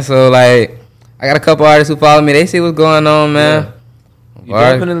 man. So like, I got a couple artists who follow me. They see what's going on, man. Yeah. You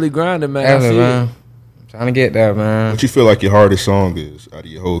definitely grinding, man. Definitely, man. Trying to get that, man. What you feel like your hardest song is out of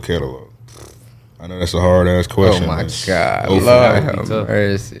your whole catalog? I know that's a hard ass question. Oh my God, Lord have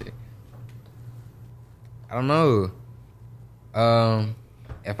mercy. I don't know.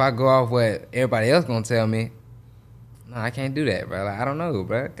 If I go off what everybody else gonna tell me, no, I can't do that, bro. Like, I don't know,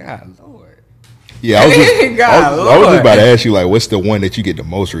 bro. God, Lord. Yeah, I was just about to ask you, like, what's the one that you get the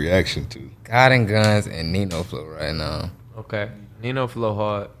most reaction to? God and Gunz and Nino Flow right now. Okay. Nino Flow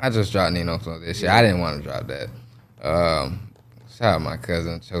hard. I just dropped Nino Flow this year. I didn't want to drop that. Shout out my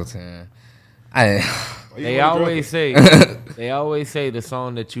cousin Chotan. They always say the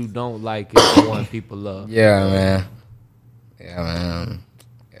song that you don't like is the one people love. Yeah, man.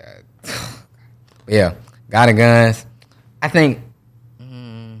 Yeah. God and Gunz. I think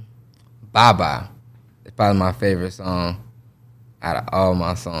Bye Bye is probably my favorite song out of all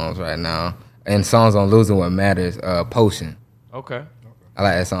my songs right now. And songs on Losing What Matters, Potion. Okay. I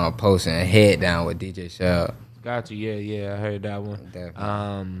like that song Potion and Head Down with DJ Shell. Got you. Yeah, I heard that one.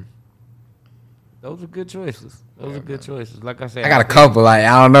 Definitely. Those are good choices. Good choices. Like I said, I got a couple. Like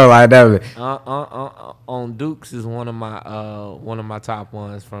I don't know, like that. On Dukes is one of my top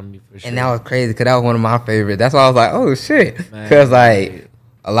ones from you for sure. And that was crazy because that was one of my favorites. That's why I was like, oh shit, because like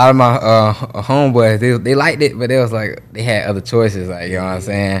a lot of my homeboys they liked it, but they was like they had other choices. Like you know what I'm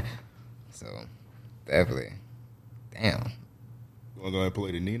saying. So definitely, damn. You wanna go ahead and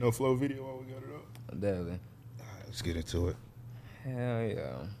play the Nino Flow video while we got it up? Definitely. All right, let's get into it. Hell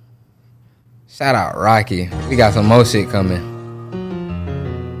yeah. Shout out Rocky. We got some more shit coming.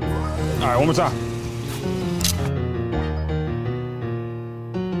 All right, one more time.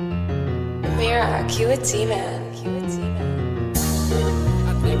 Mira, cue a T-Man. I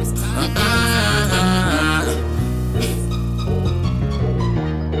think it's time.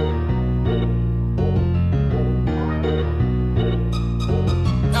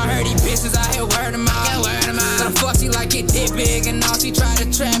 I heard these bitches out here word them out. So the fuck she like it did big and all she try to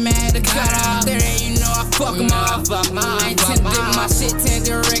trap me at the cut off. There ain't you know I fuck them all. I ain't tinted my shit tinted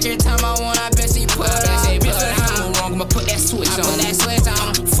every time I want. I bet she put up. Bitch, what I do wrong? I'ma put that switch on.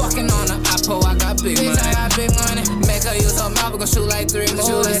 Fucking on her. I got big money. Make her use her mouth. We gon' shoot like 3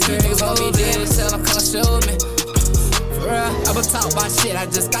 movies. Niggas gon' be dead and tell them come show me. For real, I been talk about shit. I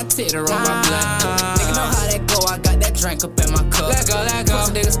just got titter on my blood. Nigga know how that go. I got that drink up in my cup. Let go.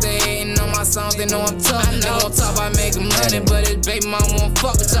 Pussy niggas stay hating on my songs, they know I'm tough. They gon' talk about making money, but his baby mom won't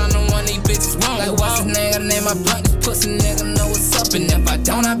fuck with y'all. No one of these bitches wrong. Like, what's his name? I name my blunt. This pussy nigga know what's up. And if I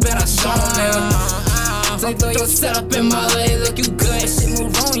don't, I bet I show him, nigga. They throw your setup in my way, look you good. Shit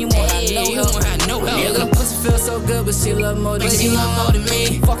move wrong, you won't have no help. Nigga, pussy feel so good, but she love more than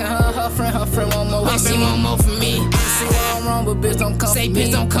me. Fucking her friend want more. She want more from me. See where I'm wrong, but bitch don't come for me.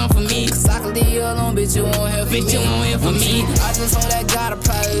 Bitch don't come for me. Cause I can leave you alone, bitch you won't hear from me. I just hope that God will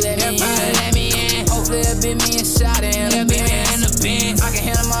probably let me in. Hopefully it'll be me and shot in the Benz. I can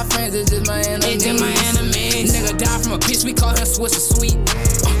handle my friends, it's just my enemies. Nigga died from a bitch, we call him Swiss or Sweet.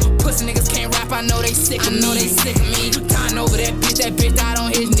 Pussy niggas can't rap, I know they sick of me. Dying over that bitch died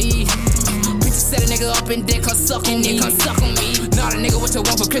on his knees. Bitches set a nigga up and then come suck on me. Not a nigga what you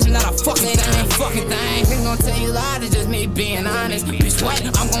want for Christmas, not a fucking thing. Nigga gon' tell you lies, it's just me being honest. Bitch, what?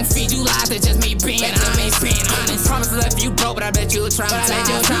 I'm gon' feed you lies, it's just me being honest. Promise to let you broke, but I bet you a traumatized. I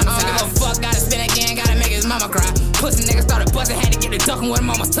don't give a fuck, gotta spin again, gotta make his mama cry. Pussy nigga started bustin', had to get the duckin' with him,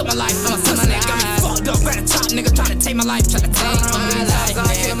 almost took my life. I'ma my nigga, got me fucked up, grab a chop, nigga tryna take my life, tryna take my life.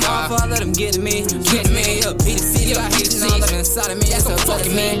 I let him get me, up, beat the city, I hate the all up inside of me, that's so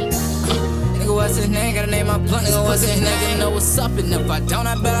fucking me. Nigga, what's his name? Gotta name my blunt. Nigga, what's his name? Know what's up, and if I don't,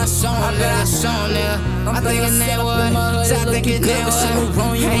 I bet I show him. Nigga. I think his name was. I think his name was. She move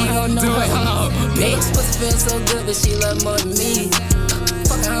wrong, you ain't do it. Bitch, pussy feel so good, but she love more than me.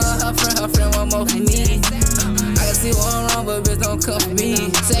 Fucking her friend want more from me. I can see what I'm wrong, but bitch don't come for me.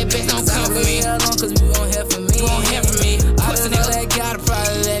 Say bitch don't come for me. Alone, cause we won't hear from me. I just know that God will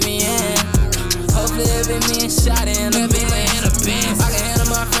probably let me in. Hopefully it be me and shot in the Benz. I can handle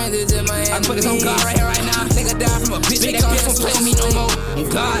my friends, it's just my enemies. I put this on God right here, right now. Nigga died from a bitch, that bitch won't play with me no more.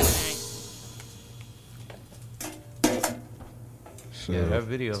 God. So, Yeah, that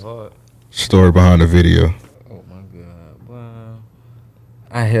video hard. Story behind the video. Oh my God, wow.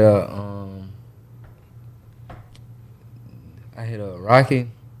 I hit a Rocky.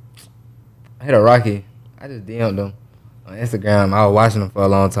 I just DM'd him on Instagram. I was watching him for a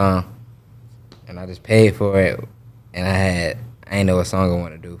long time, and I just paid for it. And I ain't know what song I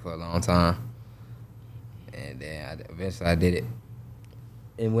wanted to do for a long time. And then eventually I did it.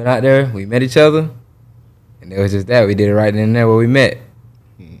 And went out there, we met each other, and it was just that. We did it right then and there where we met.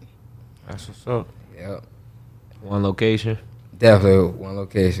 That's what's up. Yep. One location. Definitely one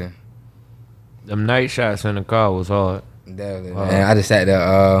location. Them night shots in the car was hard. Definitely, man. I just sat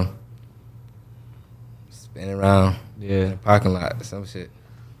there spinning around in the parking lot or some shit. You know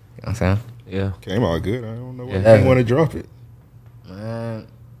what I'm saying? Yeah. Came out good. I don't know why you didn't want to drop it. Man.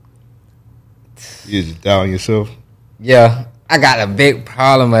 You just doubting yourself? Yeah. I got a big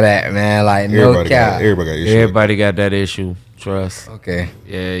problem with that, man. Like, everybody no cap. Everybody got that issue. Trust. Okay.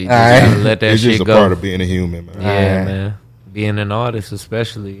 Yeah, you just gotta let that it's shit just go. a part of being a human, man. Yeah, man. Being an artist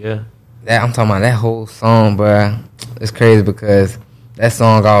especially, yeah. I'm talking about that whole song, bro. It's crazy because that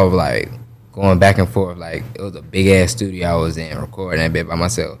song, I was like going back and forth. Like, it was a big ass studio I was in recording that bit by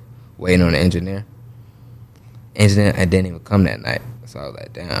myself, waiting on the engineer. I didn't even come that night. So I was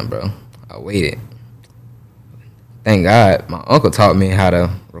like, damn, bro. I waited. Thank God my uncle taught me how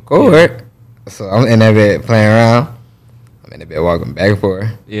to record. So I'm in that bit playing around. I'm in that bit walking back and forth.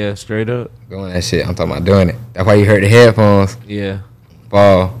 Yeah, straight up. Doing that shit. I'm talking about doing it. That's why you heard the headphones. Yeah.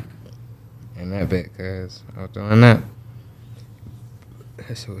 Fall. In that bit, cause I was doing that.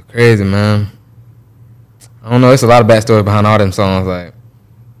 That shit was crazy, man. I don't know. It's a lot of backstory behind all them songs. Like,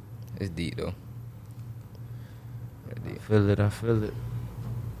 it's deep though. I feel it.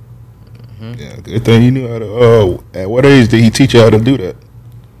 Mm-hmm. Yeah, good thing you knew how to. At what age did he teach you how to do that?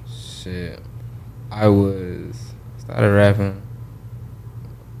 Shit, I started rapping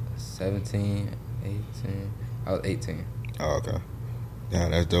 17, 18. I was 18. Oh, okay. Yeah,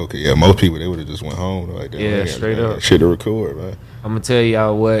 that's dope. Yeah, most people, they would have just went home like that. Yeah, straight up. Shit to record, man. I'm gonna tell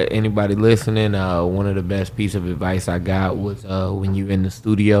y'all what, anybody listening, one of the best piece of advice I got was when you in the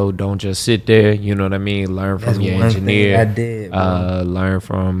studio, don't just sit there, you know what I mean? Learn from your engineer. I did, learn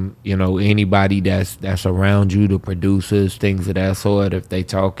from, anybody that's around you, the producers, things of that sort. If they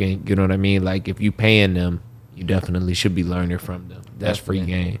talking, you know what I mean? Like, if you paying them, you definitely should be learning from them. That's free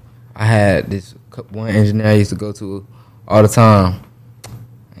game. I had this one engineer I used to go to all the time.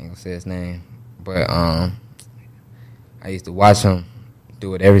 I ain't gonna say his name, but I used to watch him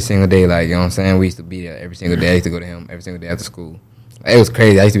do it every single day. Like, you know what I'm saying? We used to be there every single day. I used to go to him every single day after school. Like, it was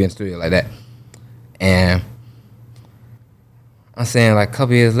crazy. I used to be in the studio like that. And I'm saying, like, a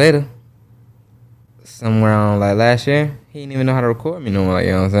couple years later, somewhere around, like, last year, he didn't even know how to record me no more. Like,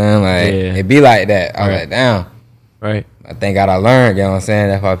 you know what I'm saying? Like, it be like that. I was like, damn. Right. I thank God I learned, you know what I'm saying?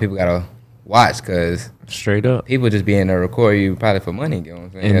 That's why people gotta watch, because straight up, people just be in there record you probably for money. You know what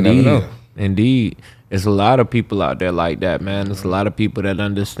I'm saying? Indeed. You never know. Indeed. There's a lot of people out there like that, man. There's a lot of people that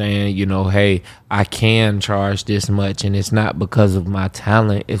understand, you know, hey, I can charge this much, and it's not because of my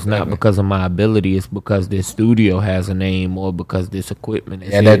talent. It's not because of my ability. It's because this studio has a name or because this equipment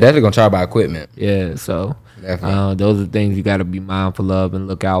is they're definitely going to charge by equipment. Yeah, so those are things you got to be mindful of and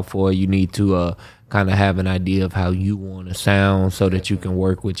look out for. You need to kind of have an idea of how you want to sound so that you can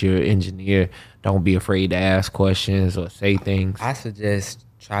work with your engineer. Don't be afraid to ask questions or say things. I suggest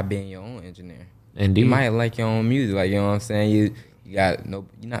try being your own engineer. Indeed. You might like your own music, like, you know what I'm saying? You got you're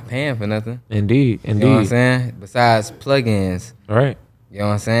not paying for nothing. Indeed. You know what I'm saying? Besides plugins. Right. You know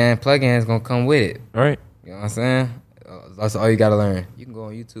what I'm saying? Plugins gonna come with it. Right. You know what I'm saying? That's all you gotta learn. You can go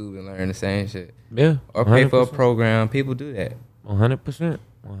on YouTube and learn the same shit. Yeah. Or pay for a program. People do that. 100%.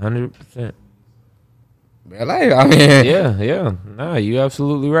 100%. Real life, I mean. Yeah. Nah, you're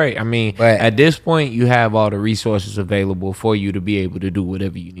absolutely right. I mean, but at this point, you have all the resources available for you to be able to do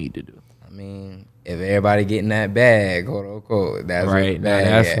whatever you need to do. I mean, if everybody getting that bag, quote unquote, that's right. Where the Now,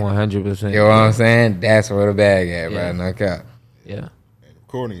 bag that's 100%. You know what I'm saying? That's where the bag at, bro. No cap. Yeah. And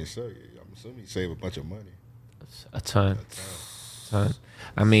recording yourself, I'm assuming you save a bunch of money. A ton.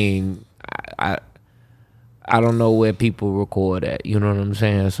 I mean, I don't know where people record at. You know what I'm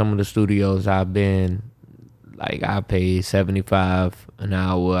saying? Some of the studios I've been, like, I paid $75 an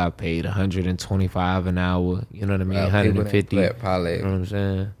hour. I paid $125 an hour. You know what I mean? $150. You know what I'm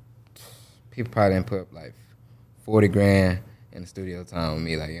saying? People probably didn't put up like $40,000 in the studio time with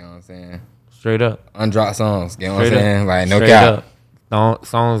me. Like, you know what I'm saying? Straight up. Undropped songs. You know what I'm saying? Like, no cap.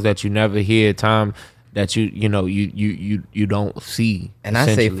 Songs that you never hear, time that you don't see. And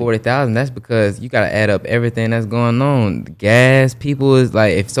I say 40,000. That's because you gotta add up everything that's going on. The gas, people is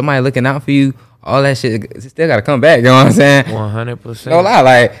like, if somebody looking out for you, all that shit still gotta come back. You know what I'm saying? 100%. No lie,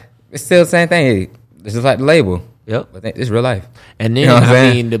 like, it's still the same thing. It's just like the label. Yep. But it's real life. And then, you know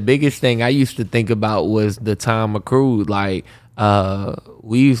I mean, the biggest thing I used to think about was the time accrued. Like,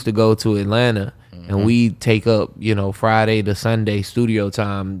 we used to go to Atlanta and we take up, Friday to Sunday studio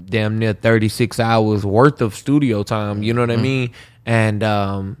time, damn near 36 hours worth of studio time. You know what I mean?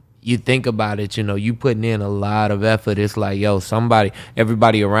 And you think about it, you putting in a lot of effort. It's like, yo,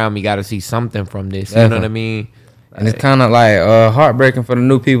 everybody around me got to see something from this. You know what I mean? And it's kind of like heartbreaking for the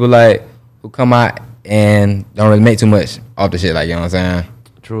new people, like, who come out and don't really make too much off the shit, like, you know what I'm saying?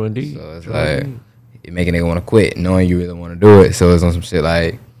 True indeed. So it's it make a nigga want to quit knowing you really want to do it. So it's on some shit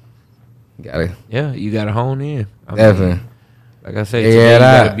like, you gotta hone in. Definitely. Like I said, you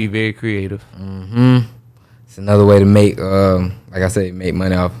gotta be very creative. It's another way to make, like I said, make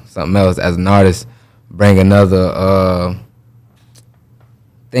money off something else as an artist. Bring another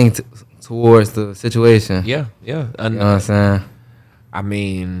thing towards the situation. Yeah. You know what I'm saying? I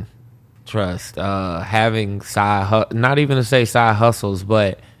mean, trust. Having not even to say side hustles,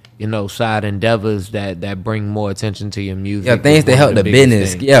 but side endeavors that bring more attention to your music. Yeah, things that help the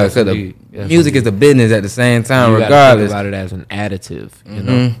business. Things. Yeah, because the music is a business at the same time, regardless. You gotta think about it as an additive, you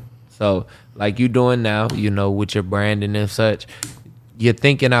know. So, like you doing now, with your branding and such, you're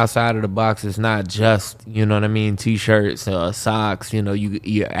thinking outside of the box. It's not just, you know what I mean, T-shirts, socks.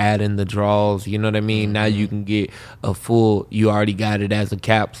 You're adding the draws. You know what I mean. Now you can get a full. You already got it as a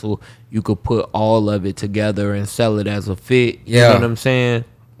capsule. You could put all of it together and sell it as a fit. You know what I'm saying?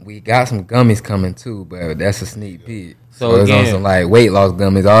 We got some gummies coming too, but that's a sneak peek. So it's on some like weight loss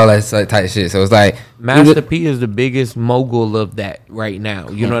gummies, all that type shit. So it's like Master P is the biggest mogul of that right now.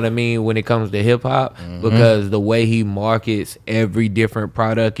 You know what I mean? When it comes to hip hop, because the way he markets every different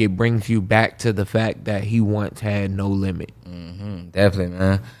product, it brings you back to the fact that he once had no limit. Definitely,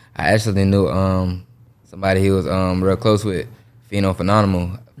 man. I actually knew somebody he was real close with, Pheno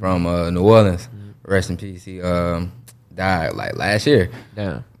Phenomenal from New Orleans. Rest in peace. He died like last year.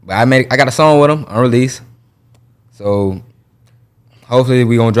 Damn. But I got a song with him unreleased. So hopefully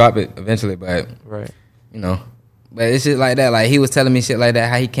we gonna drop it eventually. But right, but it's shit like that. Like he was telling me shit like that,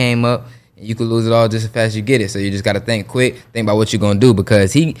 how he came up. And you could lose it all just as fast as you get it. So you just gotta think quick, think about what you're gonna do,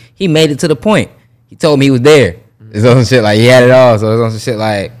 because he made it to the point. He told me he was there. It's on some shit like he had it all. So it's on some shit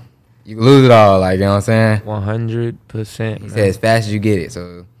like you can lose it all. Like, you know what I'm saying? 100%. He said as fast as you get it.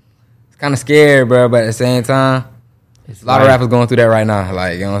 So it's kind of scary, bro. But at the same time, a lot of rappers going through that right now.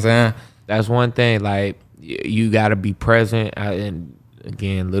 Like, you know what I'm saying? That's one thing. Like, you got to be present. And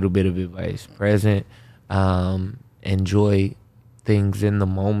again, a little bit of advice. Present. Enjoy things in the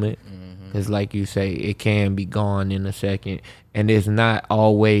moment. Because like you say, it can be gone in a second. And it's not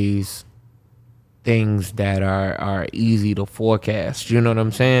always things that are easy to forecast. You know what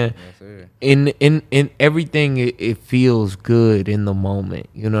I'm saying? Yes, sir. In everything, it feels good in the moment.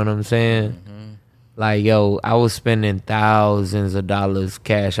 You know what I'm saying? Like, yo, I was spending thousands of dollars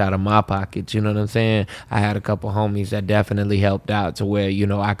cash out of my pockets. You know what I'm saying? I had a couple homies that definitely helped out to where, you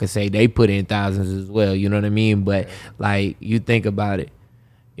know, I could say they put in thousands as well. You know what I mean? But, like, you think about it.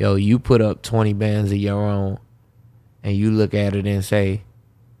 Yo, you put up 20 bands of your own and you look at it and say,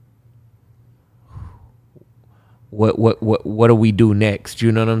 what do we do next?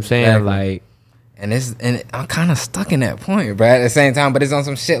 You know what I'm saying? Exactly. Like, and I'm kind of stuck in that point, bro. At the same time, but it's on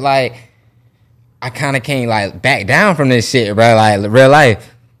some shit like I kind of can't like back down from this shit, bro. Like real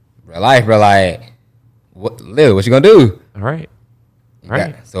life, bro. Like, what you gonna do? all right.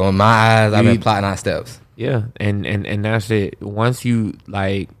 So in my eyes, I've been plotting out steps. Yeah, and that's it. Once you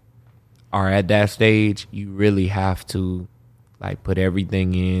like are at that stage, you really have to like put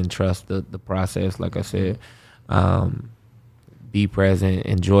everything in, trust the process. Like I said, be present,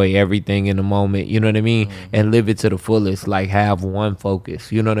 enjoy everything in the moment. You know what I mean, and live it to the fullest. Like have one focus.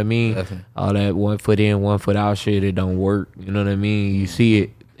 You know what I mean. Definitely. All that 1 foot in, 1 foot out shit, it don't work. You know what I mean. You see it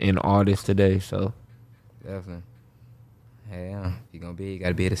in artists today. So Definitely. Hey, yeah. If you're gonna be, you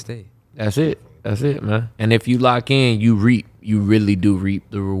gotta be here to stay. that's it. That's it, man. And if you lock in, you reap. You really do reap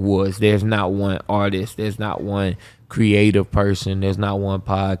the rewards. There's not one artist. There's not one creative person. There's not one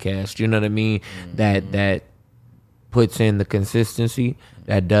podcast. You know what I mean? That puts in the consistency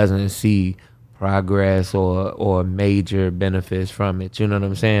that doesn't see progress or major benefits from it. You know what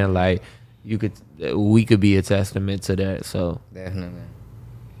I'm saying? Like we could be a testament to that. So Definitely.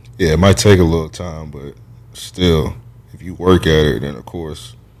 Yeah, it might take a little time, but still, if you work at it, then of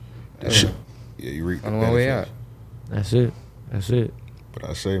course, you reap the On the way out. benefits. that's it. But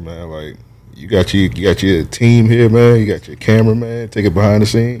I say, man, like you got your team here, man. You got your cameraman. Take it behind the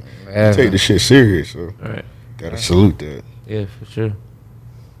scene. Yeah, You take man. the shit serious. So All right. gotta salute that. Yeah, for sure.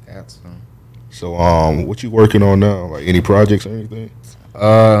 That's So what you working on now? Like any projects or anything?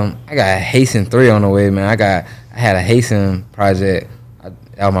 I got Hasten 3 on the way, man. I had a Hasten project.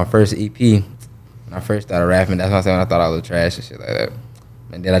 That was my first EP. When I first started rapping, that's what I said when I thought I was trash and shit like that.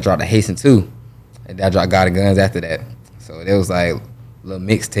 And then I dropped the Hasten 2. And then I dropped Gunz after that. So there was like little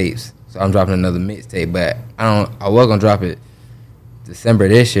mixtapes. So I'm dropping another mixtape, but I was gonna drop it December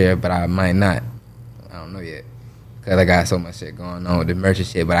this year, but I might not. I don't know yet. Cause I got so much shit going on with the merch and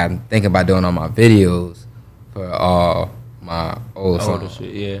shit. But I'm thinking about doing all my videos for all my old Older songs.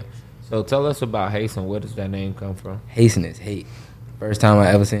 shit, yeah. So tell us about Hasten. Where does that name come from? Hasten is hate. First time I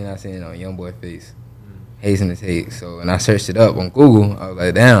ever seen it, I seen it on Youngboy face. Hasten is hate. So when I searched it up on Google, I was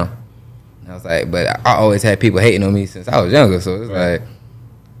like, damn. And I was like, but I always had people hating on me since I was younger. So it's like,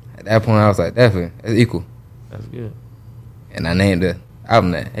 at that point, I was like, definitely, it's equal. That's good. And I named the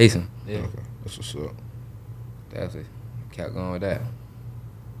album that, Hasten. Yeah. Okay, that's what's up. Definitely. Kept going with that.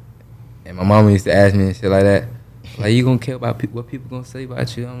 And my mama used to ask me and shit like that. Like, you gonna care about what people gonna say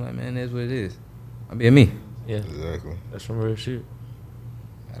about you? I'm like, man, that's what it is. I'm being me Yeah. Exactly. That's some real shit.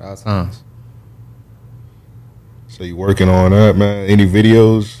 at all times. So you working on that, man? Any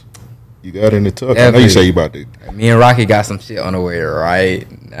videos you got in the tuck? I know you say you about to. Me and Rocky got some shit on the way right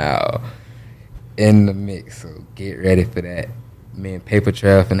now in the mix, so get ready for that. Me and Paper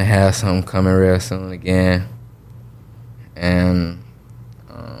Trail finna have something coming real soon again. And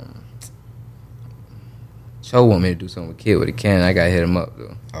Cho want me to do something with Kid with a Can. I gotta hit him up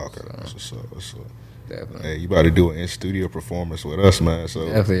though. Okay, that's what's up. That's up. Definitely. Hey, you about to do an in-studio performance with us, man. So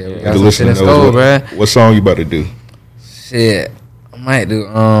Definitely. We the got some shit listener in knows store, bruh. what song you about to do. Shit. I might do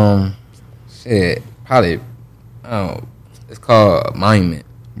probably it's called Monument.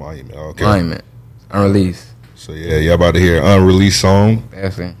 Monument. Okay. Monument. Unreleased. So yeah, y'all about to hear an unreleased song,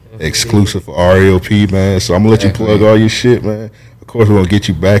 Definitely. exclusive for REOP, man. So I'm gonna let you plug all your shit, man. Of course, we're gonna get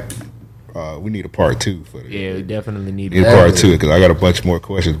you back. We need a part 2 for this. Yeah, we definitely need Need a part 2 because I got a bunch more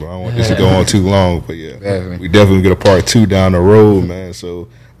questions, but I don't want this to go on too long. But yeah, Definitely. we definitely get a part 2 down the road, man. So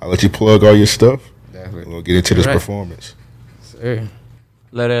I'll let you plug all your stuff. Definitely. We'll get into this Right. performance. Sir.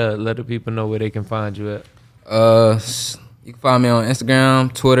 Let the people know where they can find you at. You can find me on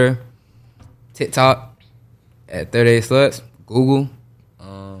Instagram, Twitter, TikTok at 38SLUTZ, Google.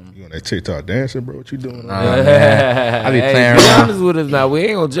 You on that TikTok dancing, bro? What you doing? Man, I be playing Be around. honest with us now. We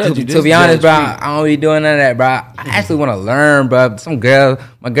ain't gonna judge you. To be honest, bro, I don't be doing none of that, bro. I actually want to learn, bro.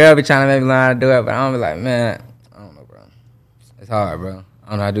 My girl be trying to make me learn how to do it, but I don't be like, man, I don't know, bro. It's hard, bro. I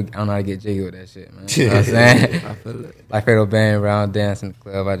don't know how to get jiggy with that shit, man. You know what I'm saying? I feel it. Like Fatal Bang, bro. I don't dance in the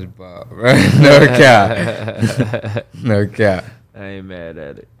club. I just ball, bro. No cap. No cap. I ain't mad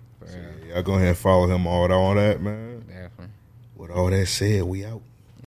at it. Y'all go ahead and follow him on all that, man. Definitely. With all that said, we out.